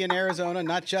 Jesse in Arizona,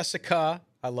 not Jessica.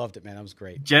 I loved it, man. That was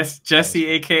great. Jesse,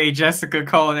 a.k.a. Jessica,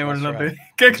 calling in with another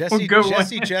good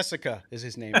Jesse Jessica is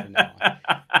his name from now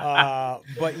on.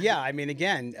 But, yeah, I mean,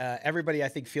 again, everybody, I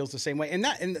think, feels the same way. And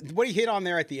what he hit on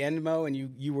there at the end, Mo, and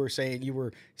you were saying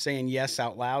yes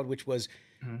out loud, which was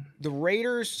the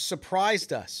Raiders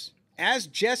surprised us, as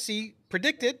Jesse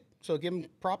predicted. So give him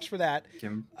props for that.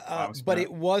 But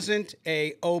it wasn't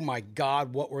oh, my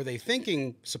God, what were they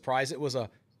thinking surprise. It was a,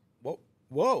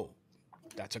 whoa,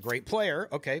 that's a great player.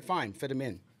 Okay, fine, fit him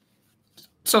in.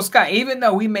 So, Scott, even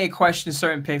though we may question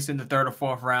certain picks in the 3rd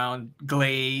or 4th round,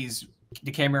 Glaze,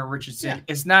 DeCameron Richardson,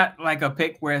 it's not like a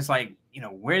pick where it's like,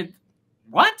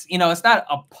 what? It's not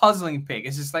a puzzling pick.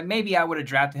 It's just like maybe I would have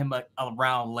drafted him a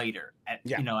round later at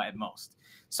most.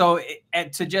 So,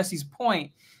 to Jesse's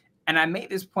point, and I made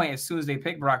this point as soon as they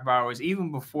picked Brock Bowers,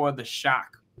 even before the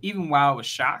shock, even while I was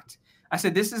shocked, I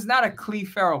said, this is not a Cleve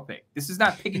Farrell pick. This is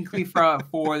not picking Cleve Farrell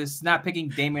at 4. This is not picking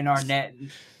Damon Arnett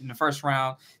in the first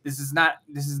round. This is not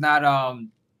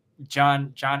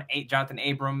Jonathan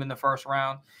Abram in the first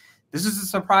round. This is a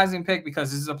surprising pick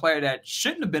because this is a player that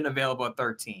shouldn't have been available at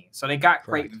 13. So they got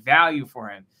great value for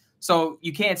him. So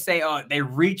you can't say, oh, they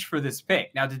reached for this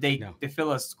pick. Now, did they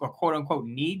fill a quote unquote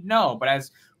need? No. But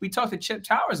as we talked to Chip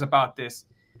Towers about this,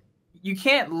 you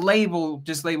can't label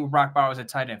Brock Bowers a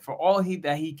tight end. For all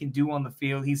that he can do on the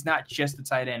field, he's not just a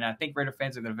tight end. I think Raider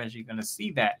fans are eventually going to see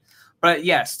that. But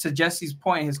yes, to Jesse's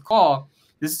point, his call,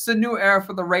 this is a new era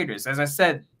for the Raiders. As I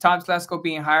said, Tom Telesco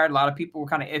being hired, a lot of people were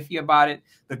kind of iffy about it.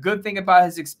 The good thing about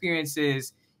his experience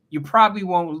is you probably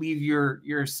won't leave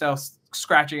yourself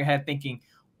scratching your head thinking,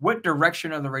 what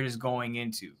direction are the Raiders going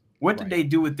into? What did they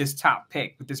do with this top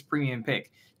pick, with this premium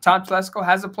pick? Tom Telesco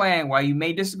has a plan. While you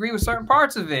may disagree with certain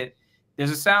parts of it,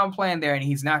 there's a sound plan there, and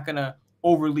he's not going to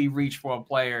overly reach for a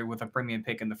player with a premium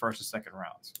pick in the first or second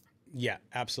rounds. Yeah,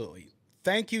 absolutely.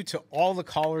 Thank you to all the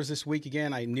callers this week.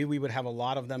 Again, I knew we would have a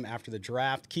lot of them after the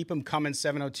draft. Keep them coming,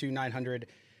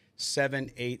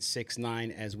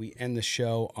 702-900-7869 as we end the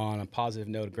show on a positive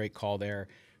note. A great call there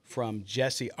from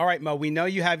Jesse. All right, Mo, we know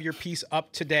you have your piece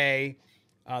up today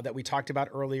that we talked about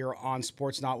earlier on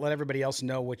Sportsnaut. Let everybody else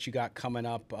know what you got coming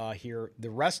up here the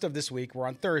rest of this week. We're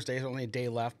on Thursday. There's only a day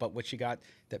left, but what you got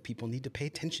that people need to pay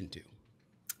attention to.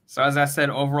 So as I said,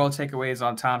 overall takeaways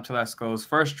on Tom Telesco's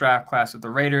first draft class with the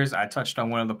Raiders. I touched on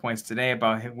one of the points today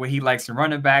about what he likes in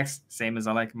running backs, same as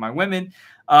I like in my women.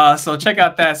 So check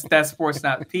out that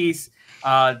Sportsnaut piece.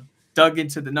 Dug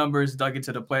into the numbers, dug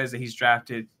into the players that he's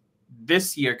drafted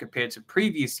this year compared to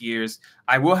previous years.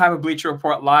 I will have a Bleacher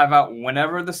Report live out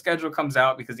whenever the schedule comes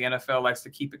out because the NFL likes to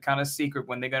keep it kind of secret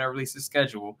when they're going to release the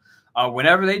schedule.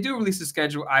 Whenever they do release the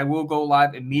schedule, I will go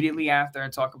live immediately after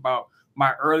and talk about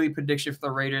my early prediction for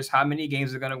the Raiders, how many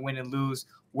games they're going to win and lose,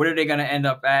 what are they going to end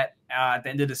up at the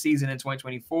end of the season in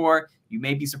 2024. You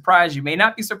may be surprised. You may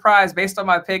not be surprised based on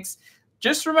my picks.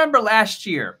 Just remember last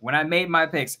year when I made my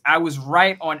picks, I was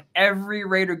right on every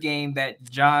Raider game that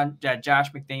Josh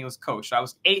McDaniels coached. I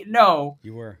was 8-0.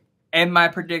 You were. And my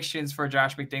predictions for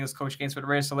Josh McDaniels coach games for the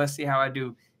Raiders. So let's see how I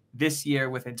do this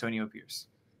year with Antonio Pierce.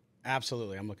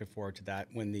 Absolutely. I'm looking forward to that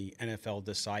when the NFL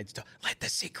decides to let the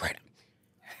secret.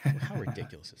 How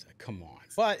ridiculous is that? Come on.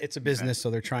 But it's a business, so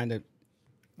they're trying to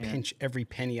pinch every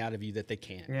penny out of you that they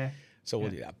can. Yeah. So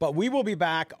we'll do that. But we will be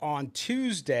back on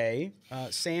Tuesday,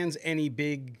 sans any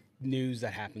big news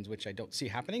that happens, which I don't see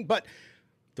happening. But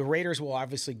the Raiders will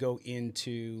obviously go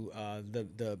into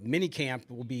the mini camp.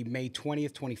 Will be May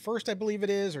 20th, 21st, I believe it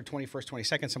is, or 21st,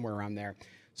 22nd, somewhere around there.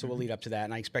 So we'll lead up to that.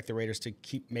 And I expect the Raiders to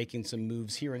keep making some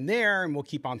moves here and there, and we'll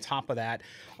keep on top of that.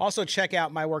 Also, check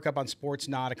out my work up on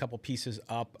Sportsnaut, a couple pieces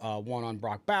up, one on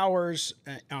Brock Bowers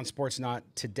on Sportsnaut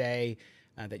today.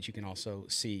 That you can also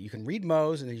see. You can read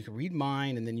Mo's, and then you can read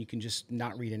mine, and then you can just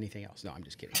not read anything else. No, I'm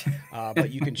just kidding.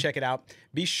 But you can check it out.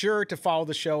 Be sure to follow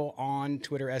the show on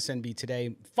Twitter, SNB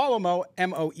Today. Follow Mo,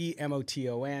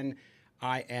 MoEMOTON.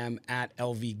 I am at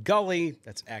LV Gully.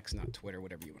 That's X, not Twitter,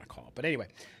 whatever you want to call it. But anyway,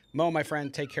 Mo, my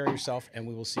friend, take care of yourself, and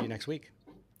we will see you next week.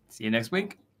 See you next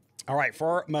week. All right,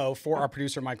 for Mo, for our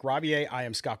producer, Mike Robier, I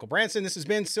am Scott Branson. This has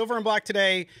been Silver and Black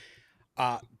Today.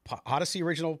 Odyssey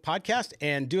original podcast,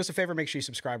 and do us a favor, make sure you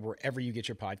subscribe wherever you get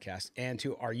your podcast. And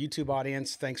to our YouTube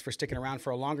audience, thanks for sticking around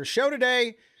for a longer show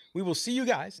today. We will see you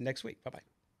guys next week. Bye-bye.